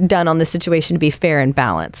reporting done on the situation to be fair and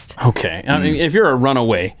balanced. Okay. I mean, if you're a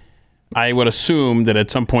runaway, I would assume that at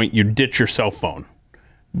some point you ditch your cell phone.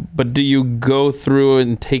 But do you go through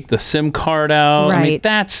and take the SIM card out? Right. I mean,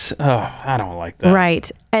 that's, I don't like that. Right.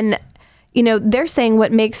 And, you know, they're saying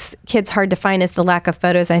what makes kids hard to find is the lack of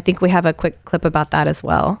photos. I think we have a quick clip about that as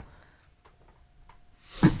well.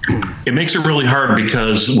 It makes it really hard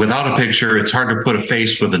because without a picture, it's hard to put a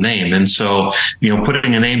face with a name. And so, you know,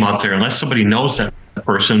 putting a name out there, unless somebody knows that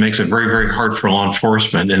person, makes it very, very hard for law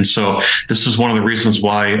enforcement. And so this is one of the reasons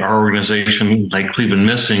why our organization, like Cleveland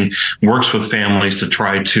Missing, works with families to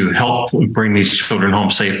try to help bring these children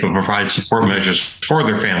home safe and provide support measures for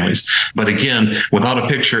their families. But again, without a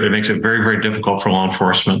picture, it makes it very, very difficult for law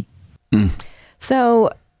enforcement.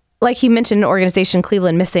 So, like he mentioned, an organization,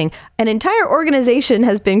 Cleveland Missing, an entire organization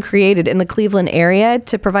has been created in the Cleveland area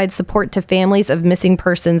to provide support to families of missing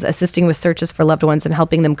persons, assisting with searches for loved ones and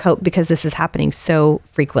helping them cope because this is happening so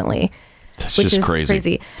frequently. That's which just is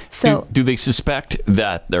crazy. So, do they suspect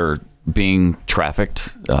that they're being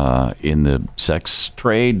trafficked in the sex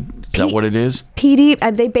trade? Is that what it is? PD,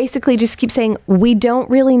 they basically just keep saying, we don't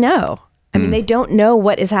really know. I mean, they don't know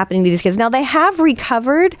what is happening to these kids. Now, they have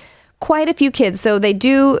recovered quite a few kids. So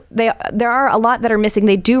there are a lot that are missing.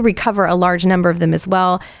 They do recover a large number of them as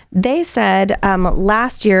well. They said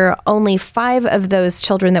last year, only 5 of those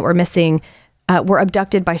children that were missing were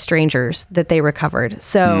abducted by strangers that they recovered.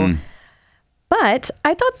 So, but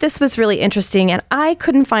I thought this was really interesting, and I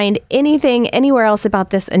couldn't find anything anywhere else about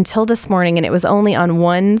this until this morning, and it was only on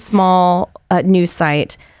one small news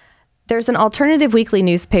site. There's an alternative weekly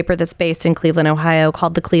newspaper that's based in Cleveland, Ohio,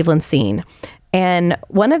 called The Cleveland Scene. And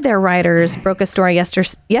one of their writers broke a story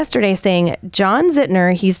yesterday saying John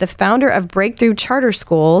Zittner, he's the founder of Breakthrough Charter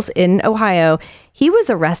Schools in Ohio, he was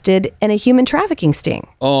arrested in a human trafficking sting.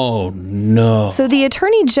 Oh, no. So the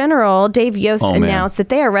Attorney General, Dave Yost, announced that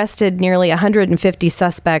they arrested nearly 150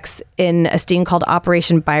 suspects in a sting called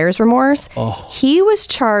Operation Buyer's Remorse. He was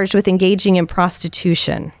charged with engaging in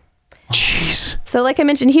prostitution. Jeez. So like I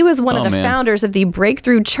mentioned, he was one of the founders of the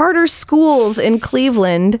Breakthrough Charter Schools in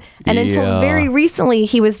Cleveland. And until very recently,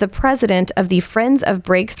 he was the president of the Friends of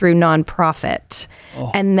Breakthrough nonprofit.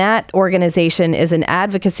 And that organization is an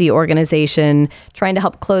advocacy organization trying to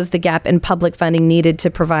help close the gap in public funding needed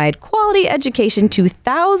to provide quality education to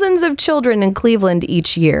thousands of children in Cleveland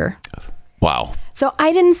each year. Wow. So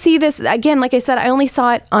I didn't see this. Again, like I said, I only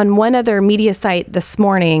saw it on one other media site this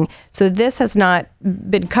morning. So this has not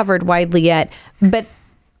been covered widely yet. But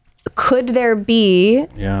could there be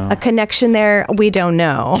a connection there? We don't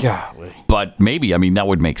know. But maybe, I mean, that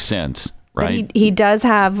would make sense, right? But he does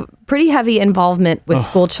have pretty heavy involvement with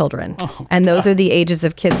school children. And those are the ages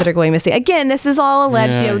of kids that are going missing. Again, this is all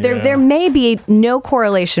alleged. There may be no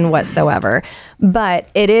correlation whatsoever, but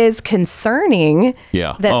it is concerning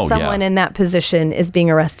that someone in that position is being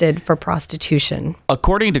arrested for prostitution.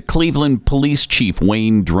 According to Cleveland Police Chief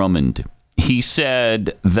Wayne Drummond, he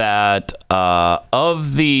said that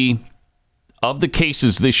of the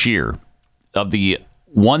cases this year, of the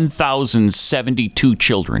 1,072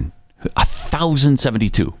 children,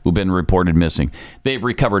 1,072 who've been reported missing, they've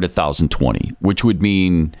recovered 1,020, which would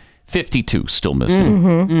mean 52 still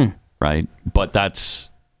missing, right? But that's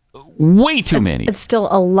way too many. It's still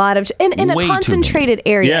a lot of in a concentrated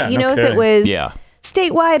area. If it was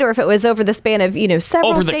statewide or if it was over the span of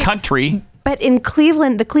several over states. the country. But in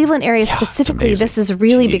Cleveland, the Cleveland area specifically, this has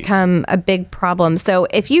really become a big problem. So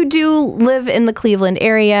if you do live in the Cleveland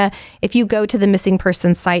area, if you go to the missing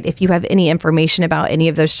persons site, if you have any information about any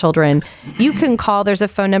of those children, you can call. There's a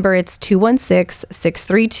phone number. It's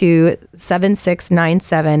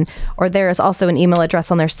 216-632-7697. Or there is also an email address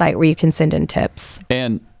on their site where you can send in tips.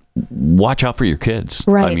 And watch out for your kids.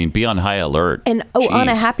 Right. I mean, be on high alert. And on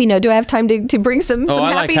a happy note, do I have time to bring some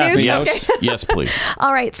happy news? Yes, yes, please.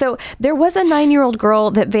 All right. So there was a 9-year-old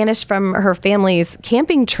girl that vanished from her family's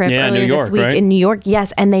camping trip earlier this week in New York.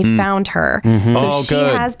 Yes, and they found her. So she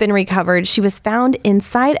has been recovered. She was found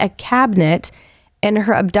inside a cabinet in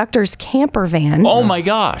her abductor's camper van. Oh my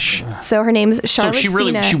gosh. So her name's Charlotte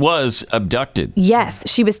Sina. She was abducted. Yes,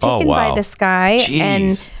 she was taken by this guy.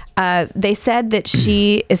 Jeez. And they said that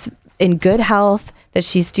she is in good health, that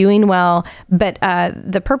she's doing well. But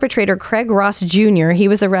the perpetrator, Craig Ross Jr., he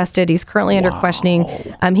was arrested. He's currently under questioning.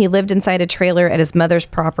 He lived inside a trailer at his mother's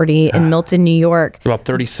property in Milton, New York. About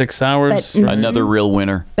 36 hours. Another real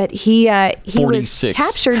winner. But he was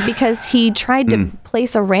captured because he tried to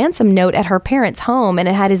place a ransom note at her parents' home, and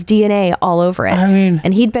it had his DNA all over it.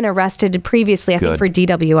 And he'd been arrested previously, I think, for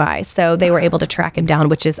DWI. So they were able to track him down,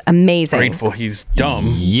 which is amazing. Grateful he's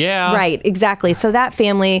dumb. Yeah. Right, exactly. So that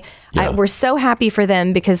family, we're so happy for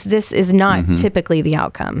them because this is not typically the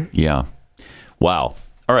outcome. Yeah. Wow.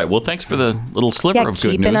 All right. Well, thanks for the little sliver of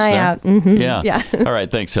good news. Keep an eye out. Yeah. All right.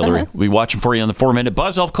 Thanks, Hilary. We'll be watching for you on the 4-Minute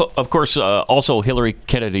Buzz. Of course, also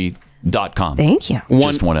HillaryKennedy.com. Thank you.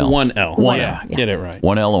 Just one L. One L. Yeah. Get it right.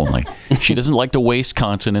 One L only. She doesn't like to waste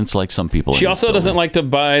consonants like some people. She also doesn't like to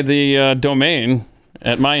buy the domain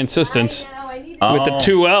at my insistence with the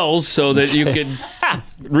 2 L's so that you could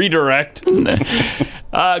redirect.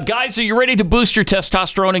 Guys, are you ready to boost your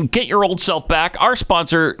testosterone and get your old self back? Our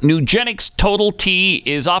sponsor, Nugenix Total T,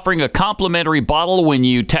 is offering a complimentary bottle when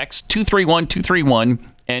you text 231231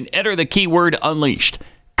 and enter the keyword unleashed.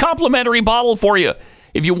 Complimentary bottle for you.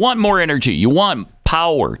 If you want more energy, you want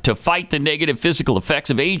power to fight the negative physical effects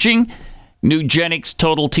of aging, Nugenix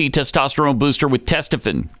Total T Testosterone Booster with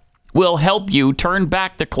Testofen will help you turn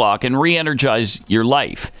back the clock and re-energize your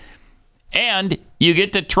life. And you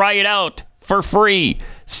get to try it out for free.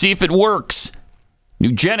 See if it works.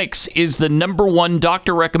 Nugenix is the #1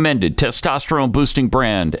 doctor-recommended testosterone-boosting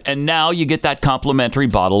brand. And now you get that complimentary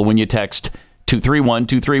bottle when you text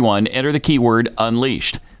 231231. Enter the keyword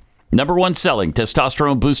unleashed. #1 selling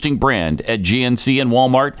testosterone-boosting brand at GNC and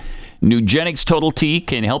Walmart. Nugenix Total T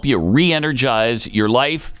can help you re-energize your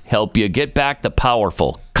life, help you get back the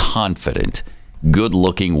powerful, confident,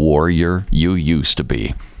 good-looking warrior you used to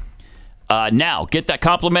be. Now, get that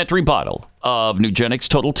complimentary bottle of Nugenix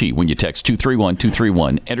Total T when you text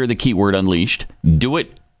 231231. Enter the keyword unleashed. Do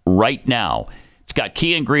it right now. It's got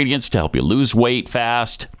key ingredients to help you lose weight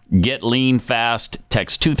fast, get lean fast.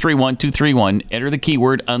 Text 231231. Enter the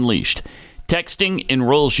keyword unleashed. Texting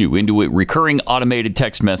enrolls you into recurring automated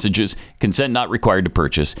text messages. Consent not required to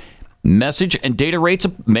purchase. Message and data rates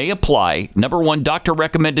may apply. #1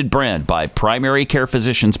 doctor-recommended brand by primary care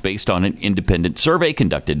physicians based on an independent survey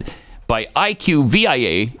conducted by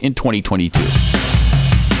IQVIA in 2022.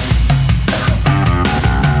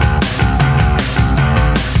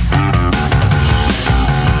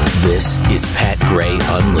 This is Pat Gray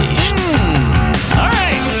Unleashed. All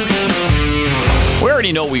right. We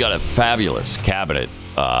already know we got a fabulous cabinet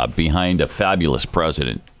behind a fabulous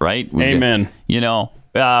president, right? Amen.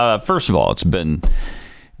 First of all,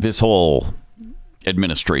 this whole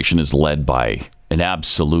administration is led by an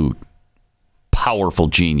absolute powerful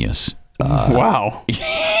genius. Wow.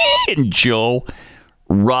 And Joe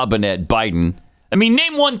Robinette Biden. I mean,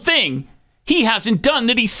 name one thing he hasn't done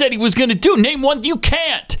that he said he was going to do? Name one. You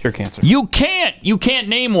can't. Cure cancer. You can't. You can't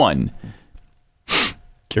name one.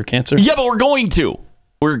 Cure cancer? Yeah, but we're going to.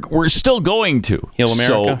 We're still going to. Heal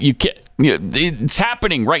America? So you can't. It's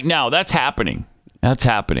happening right now. That's happening. That's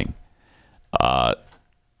happening.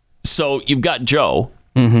 So you've got Joe.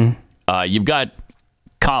 Mm-hmm. You've got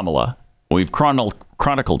Kamala. We've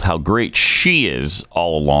chronicled how great she is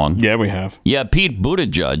all along. Yeah, we have. Yeah, Pete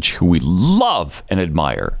Buttigieg, who we love and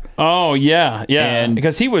admire. Oh, yeah. And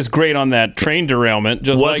because he was great on that train derailment,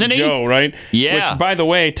 just Wasn't like he? Joe, right? Yeah. Which, by the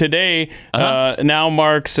way, today now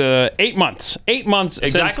marks 8 months. 8 months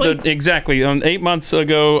Exactly? since exactly. 8 months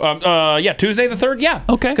ago. Tuesday the 3rd? Yeah.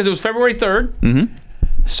 Okay. Because it was February 3rd. Mm-hmm.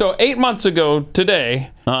 So 8 months ago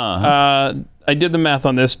today, I did the math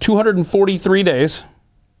on this, 243 days.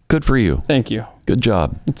 Good for you. Thank you. Good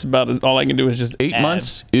job. It's about all I can do is just 8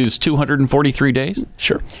 months is 243 days?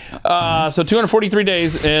 Sure. So 243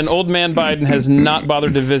 days, and old man Biden has not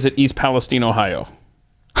bothered to visit East Palestine, Ohio.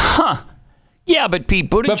 Huh. Yeah, but Pete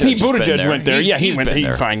Buttigieg went there. He's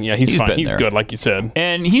fine. Yeah, he's fine. He's good, like you said.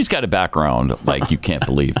 And he's got a background like you can't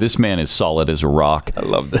believe. This man is solid as a rock. I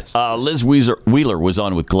love this. Liz Wheeler was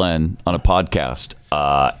on with Glenn on a podcast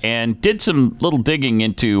and did some little digging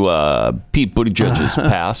into Pete Buttigieg's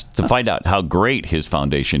past to find out how great his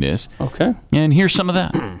foundation is. Okay. And here's some of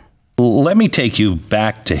that. Let me take you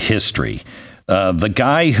back to history. The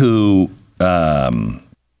guy who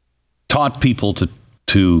taught people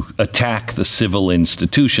to attack the civil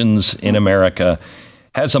institutions in America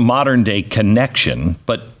has a modern day connection,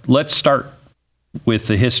 but let's start with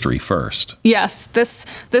the history first. Yes, this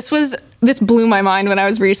blew my mind when I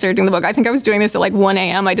was researching the book. I think I was doing this at like 1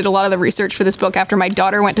 a.m. I did a lot of the research for this book after my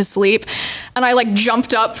daughter went to sleep, and I like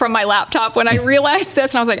jumped up from my laptop when I realized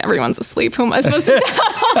this, and I was like, everyone's asleep. Who am I supposed to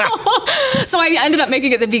tell? So I ended up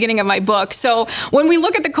making it the beginning of my book. So when we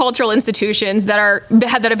look at the cultural institutions that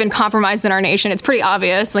have been compromised in our nation, it's pretty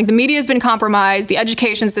obvious. Like the media has been compromised, the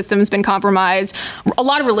education system has been compromised, a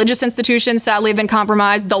lot of religious institutions sadly have been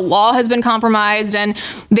compromised, the law has been compromised, and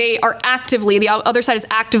the other side is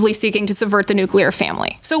actively seeking to subvert the nuclear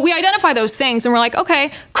family. So we identify those things and we're like,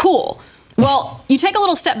 okay, cool. Well, you take a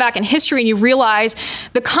little step back in history and you realize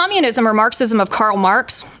the communism or Marxism of Karl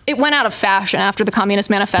Marx, it went out of fashion after the Communist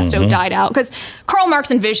Manifesto died out, because Karl Marx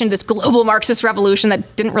envisioned this global Marxist revolution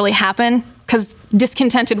that didn't really happen because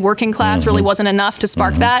discontented working class really wasn't enough to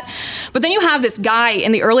spark that. But then you have this guy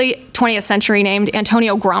in the early 20th century named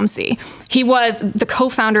Antonio Gramsci. He was the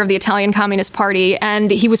co-founder of the Italian Communist Party,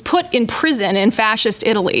 and he was put in prison in fascist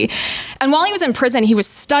Italy. And while he was in prison, he was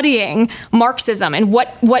studying Marxism and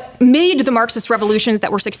what made the Marxist revolutions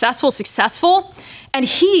that were successful. And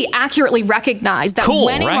he accurately recognized that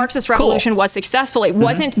when a Marxist revolution was successful, it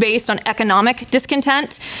wasn't based on economic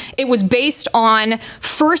discontent. It was based on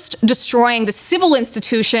first destroying the civil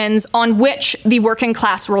institutions on which the working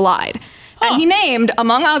class relied. And he named,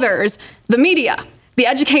 among others, the media, the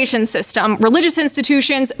education system, religious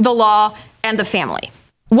institutions, the law, and the family.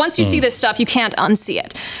 Once you see this stuff, you can't unsee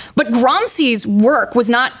it. But Gramsci's work was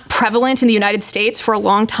not prevalent in the United States for a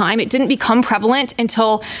long time. It didn't become prevalent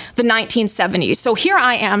until the 1970s. So here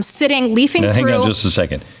I am sitting, leafing through. Hang on just a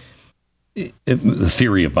second. The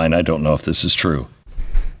theory of mine, I don't know if this is true.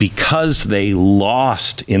 Because they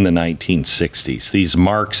lost in the 1960s, these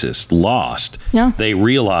Marxists lost, they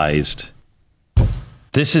realized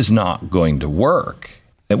this is not going to work,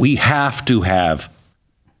 that we have to have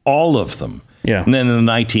all of them. Yeah. And then in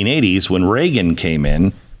the 1980s, when Reagan came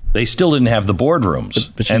in, they still didn't have the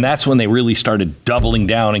boardrooms. And that's when they really started doubling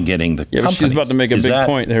down and getting the companies. She's about to make a big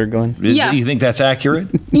point there, Glenn. Yes. You think that's accurate?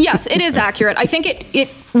 Yes, it is accurate. I think it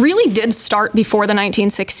really did start before the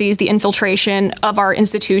 1960s, the infiltration of our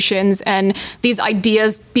institutions and these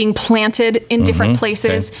ideas being planted in different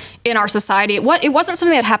places in our society. It wasn't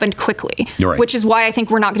something that happened quickly, which is why I think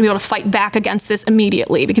we're not going to be able to fight back against this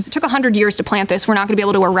immediately, because it took 100 years to plant this. We're not going to be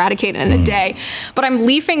able to eradicate it in a day. But I'm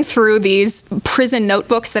leafing through these prison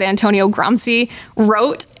notebooks that Antonio Gramsci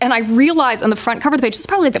wrote, and I realized on the front cover of the page, this is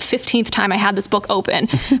probably like the 15th time I had this book open,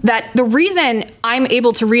 that the reason I'm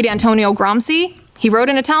able to read Antonio Gramsci, he wrote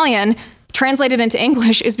in Italian, translated into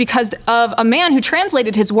English, is because of a man who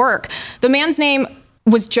translated his work. The man's name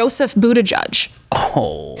was Joseph Buttigieg.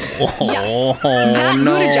 Oh. Yes. That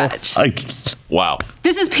Buttigieg. Wow.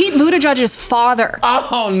 This is Pete Buttigieg's father.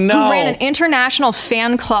 Oh, no. Who ran an international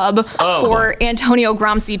fan club for Antonio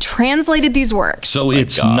Gramsci, translated these works. So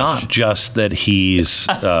it's not just that he's,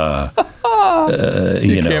 you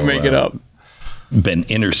can't make it up. Been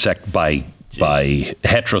intersected by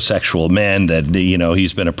heterosexual men, that,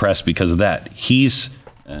 he's been oppressed because of that. He's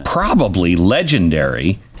probably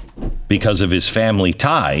legendary because of his family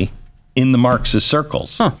tie in the Marxist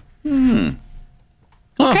circles. Okay,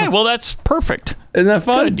 well, that's perfect. Isn't that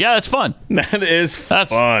fun? Good. Yeah, that's fun. That is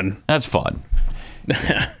fun. That's fun.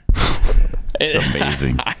 It's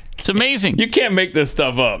amazing. It's amazing. You can't make this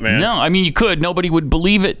stuff up, man. No, I mean, you could. Nobody would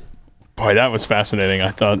believe it. Boy, that was fascinating,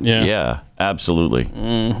 I thought. Yeah. Yeah, absolutely.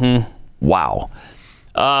 Mm-hmm. Wow.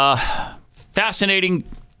 Fascinating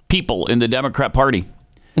people in the Democrat Party.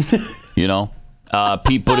 You know,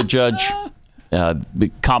 Pete Buttigieg,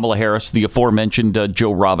 Kamala Harris, the aforementioned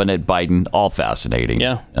Joe Robinette Biden, all fascinating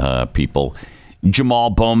people. Jamal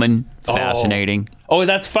Bowman, fascinating. Oh,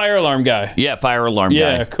 that's fire alarm guy. Yeah, fire alarm guy.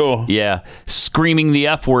 Yeah, cool. Yeah, screaming the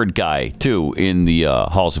F word guy, too, in the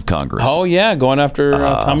halls of Congress. Oh, yeah, going after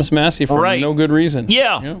Thomas Massey for no good reason.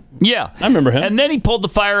 Yeah. I remember him. And then he pulled the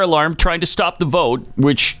fire alarm trying to stop the vote,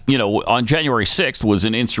 which, you know, on January 6th was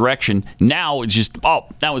an insurrection. Now it's just,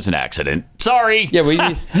 that was an accident. Sorry. Yeah,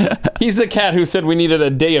 well, he's the cat who said we needed a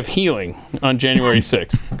day of healing on January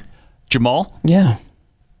 6th. Jamal? Yeah.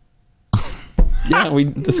 Yeah, we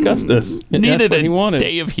discussed this. Needed That's what he wanted.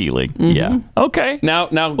 Day of healing. Mm-hmm. Yeah. Okay. Now,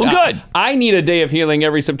 well, good. I need a day of healing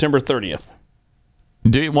every September 30th.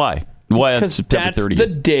 Why? Why on September 30th? That's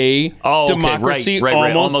the day democracy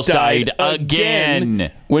almost died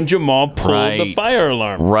again when Jamal pulled the fire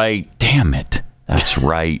alarm. Right. Damn it. That's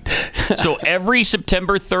right. So every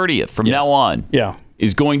September 30th from now on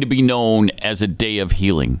is going to be known as a day of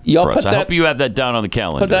healing for us. I hope you have that down on the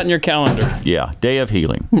calendar. Put that in your calendar. Yeah, day of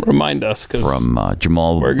healing. Remind us, because from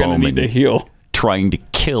Jamal we're going to need to heal. Trying to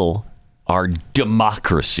kill our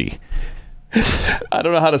democracy. I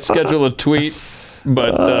don't know how to schedule a tweet,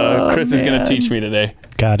 but Chris is going to teach me today.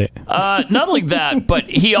 Got it. Not only that, but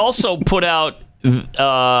he also put out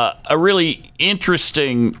a really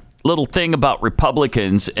interesting little thing about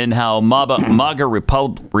Republicans and how MAGA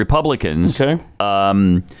Republicans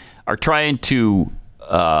are trying to,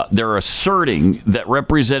 they're asserting that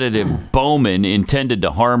Representative Bowman intended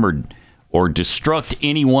to harm or destruct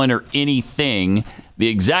anyone or anything. The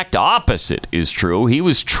exact opposite is true. He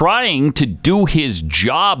was trying to do his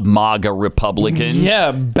job, MAGA Republicans.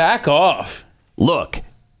 Yeah, back off. Look,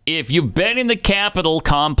 if you've been in the Capitol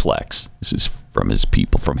complex, this is from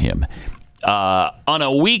him, on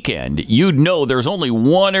a weekend, you'd know there's only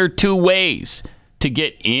one or two ways to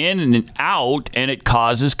get in and out, and it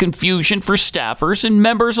causes confusion for staffers and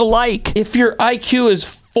members alike. If your IQ is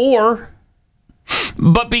 4...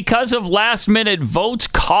 But because of last-minute votes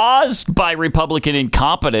caused by Republican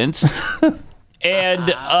incompetence and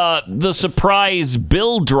the surprise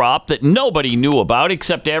bill drop that nobody knew about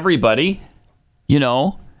except everybody, you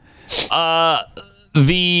know,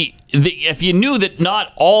 if you knew that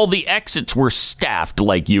not all the exits were staffed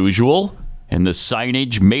like usual, and the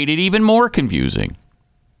signage made it even more confusing.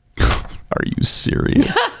 Are you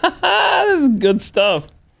serious? This is good stuff.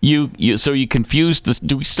 So you confused this?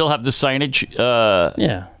 Do we still have the signage?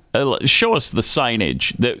 Yeah. Show us the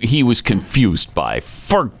signage that he was confused by.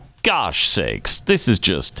 For gosh sakes, this is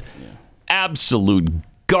just absolute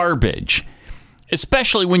garbage.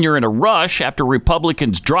 Especially when you're in a rush after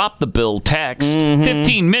Republicans drop the bill text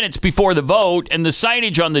 15 minutes before the vote, and the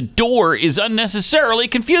signage on the door is unnecessarily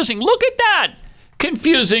confusing. Look at that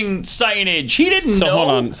confusing signage. He didn't know. Hold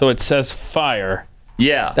on. So it says fire.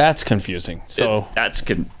 Yeah, that's confusing. So that's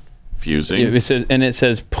confusing. It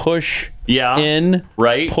says push in,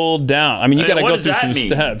 pull down. I mean, you got to go through some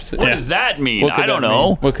steps. What does that mean? I don't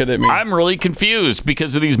know. What could it mean? I'm really confused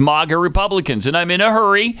because of these MAGA Republicans, and I'm in a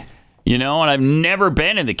hurry. You know, and I've never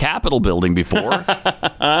been in the Capitol building before.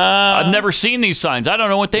 I've never seen these signs. I don't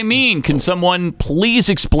know what they mean. Can someone please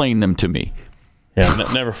explain them to me? Yeah,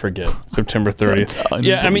 never forget September 30th.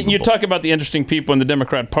 Yeah, I mean, you talk about the interesting people in the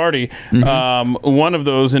Democrat Party. One of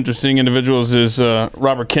those interesting individuals is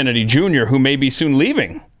Robert Kennedy Jr., who may be soon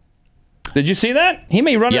leaving. Did you see that? He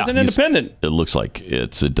may run as an independent. It looks like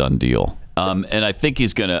it's a done deal. And I think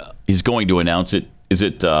he's going to announce it. Is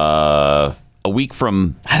it a week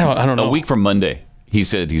from? I don't know. A week from Monday. He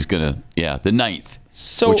said he's going to, the 9th.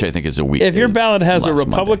 So which I think is a week. If your ballot has a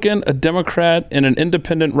Republican, Monday, a Democrat, and an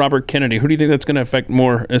independent Robert Kennedy, who do you think that's going to affect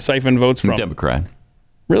more, siphon votes from? Democrat.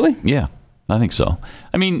 Really? Yeah, I think so.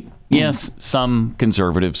 I mean, yes, some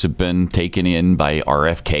conservatives have been taken in by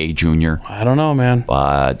RFK Jr. I don't know, man.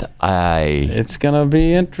 But it's going to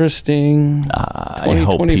be interesting. I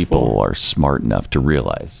hope people are smart enough to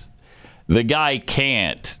realize the guy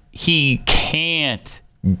can't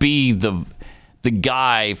be the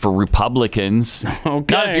guy for Republicans.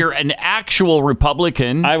 Okay. Not if you're an actual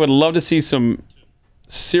Republican. I would love to see some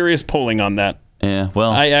serious polling on that. Yeah,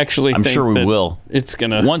 well, I'm think sure we will. It's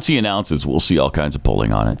gonna. Once he announces, we'll see all kinds of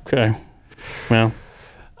polling on it. Okay. Well,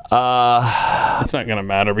 It's not going to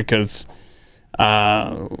matter because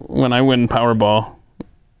when I win Powerball,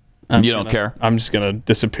 you don't care? I'm just going to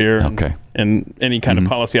disappear. Okay. And any kind of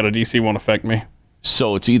policy out of D.C. won't affect me.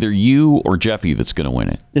 So it's either you or Jeffy that's going to win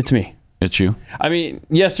it. It's me. It's you? I mean,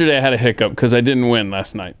 yesterday I had a hiccup because I didn't win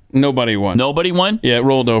last night. Nobody won. Nobody won? Yeah, it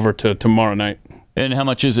rolled over to tomorrow night. And how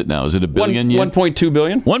much is it now? Is it $1 billion yet? 1.2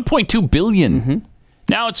 billion. 1.2 billion. Mm-hmm.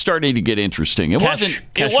 Now it's starting to get interesting. It Cash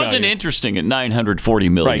wasn't value. interesting at 940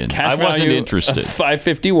 million. Right, cash I wasn't value, interested.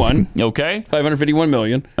 551. Okay. 551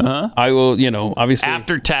 million. I will, obviously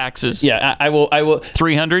after taxes. Yeah, I will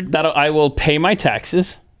 300. I will pay my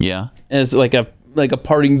taxes. Yeah. As like a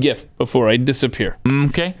parting gift before I disappear.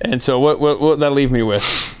 Okay. And so what that leave me with?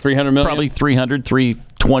 300 million? Probably 300,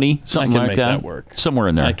 320, something like that. I can make that work. Somewhere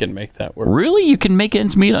in there. I can make that work. Really? You can make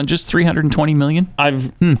ends meet on just 320 million?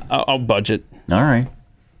 I'll budget. All right.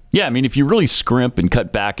 Yeah, I mean, if you really scrimp and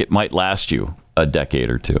cut back, it might last you a decade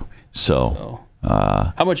or two. So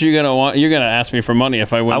how much are you gonna want? You're gonna ask me for money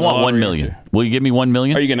if I win. I want $1 million. Will you give me $1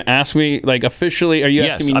 million? Are you gonna ask me like officially? Are you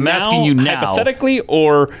asking me I'm now? asking you now. Hypothetically,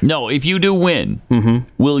 or no? If you do win,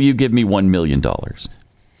 will you give me $1 million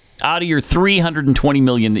out of your 320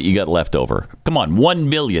 million that you got left over? Come on, $1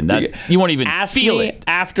 million. That you won't even ask feel me it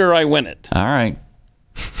after I win it. All right,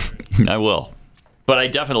 I will, but I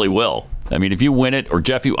definitely will. I mean, if you win it, or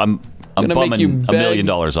Jeffy, I'm bumming $1 million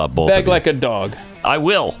off both. Beg of you. like a dog. I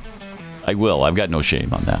will. I've got no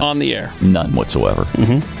shame on that. On the air. None whatsoever.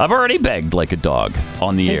 I've already begged like a dog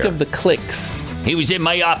on the air. Think of the clicks. He was in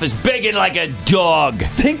my office begging like a dog.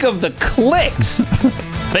 Think of the clicks.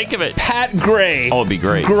 Think of it. Pat Gray. Oh, it'd be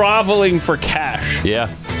great. Groveling for cash. Yeah.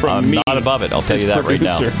 From me. Not above it. I'll tell you that right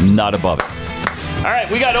now. Not above it. All right,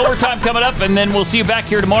 we got overtime coming up, and then we'll see you back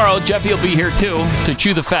here tomorrow. Jeffy will be here, too, to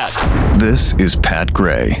chew the fat. This is Pat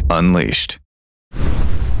Gray Unleashed.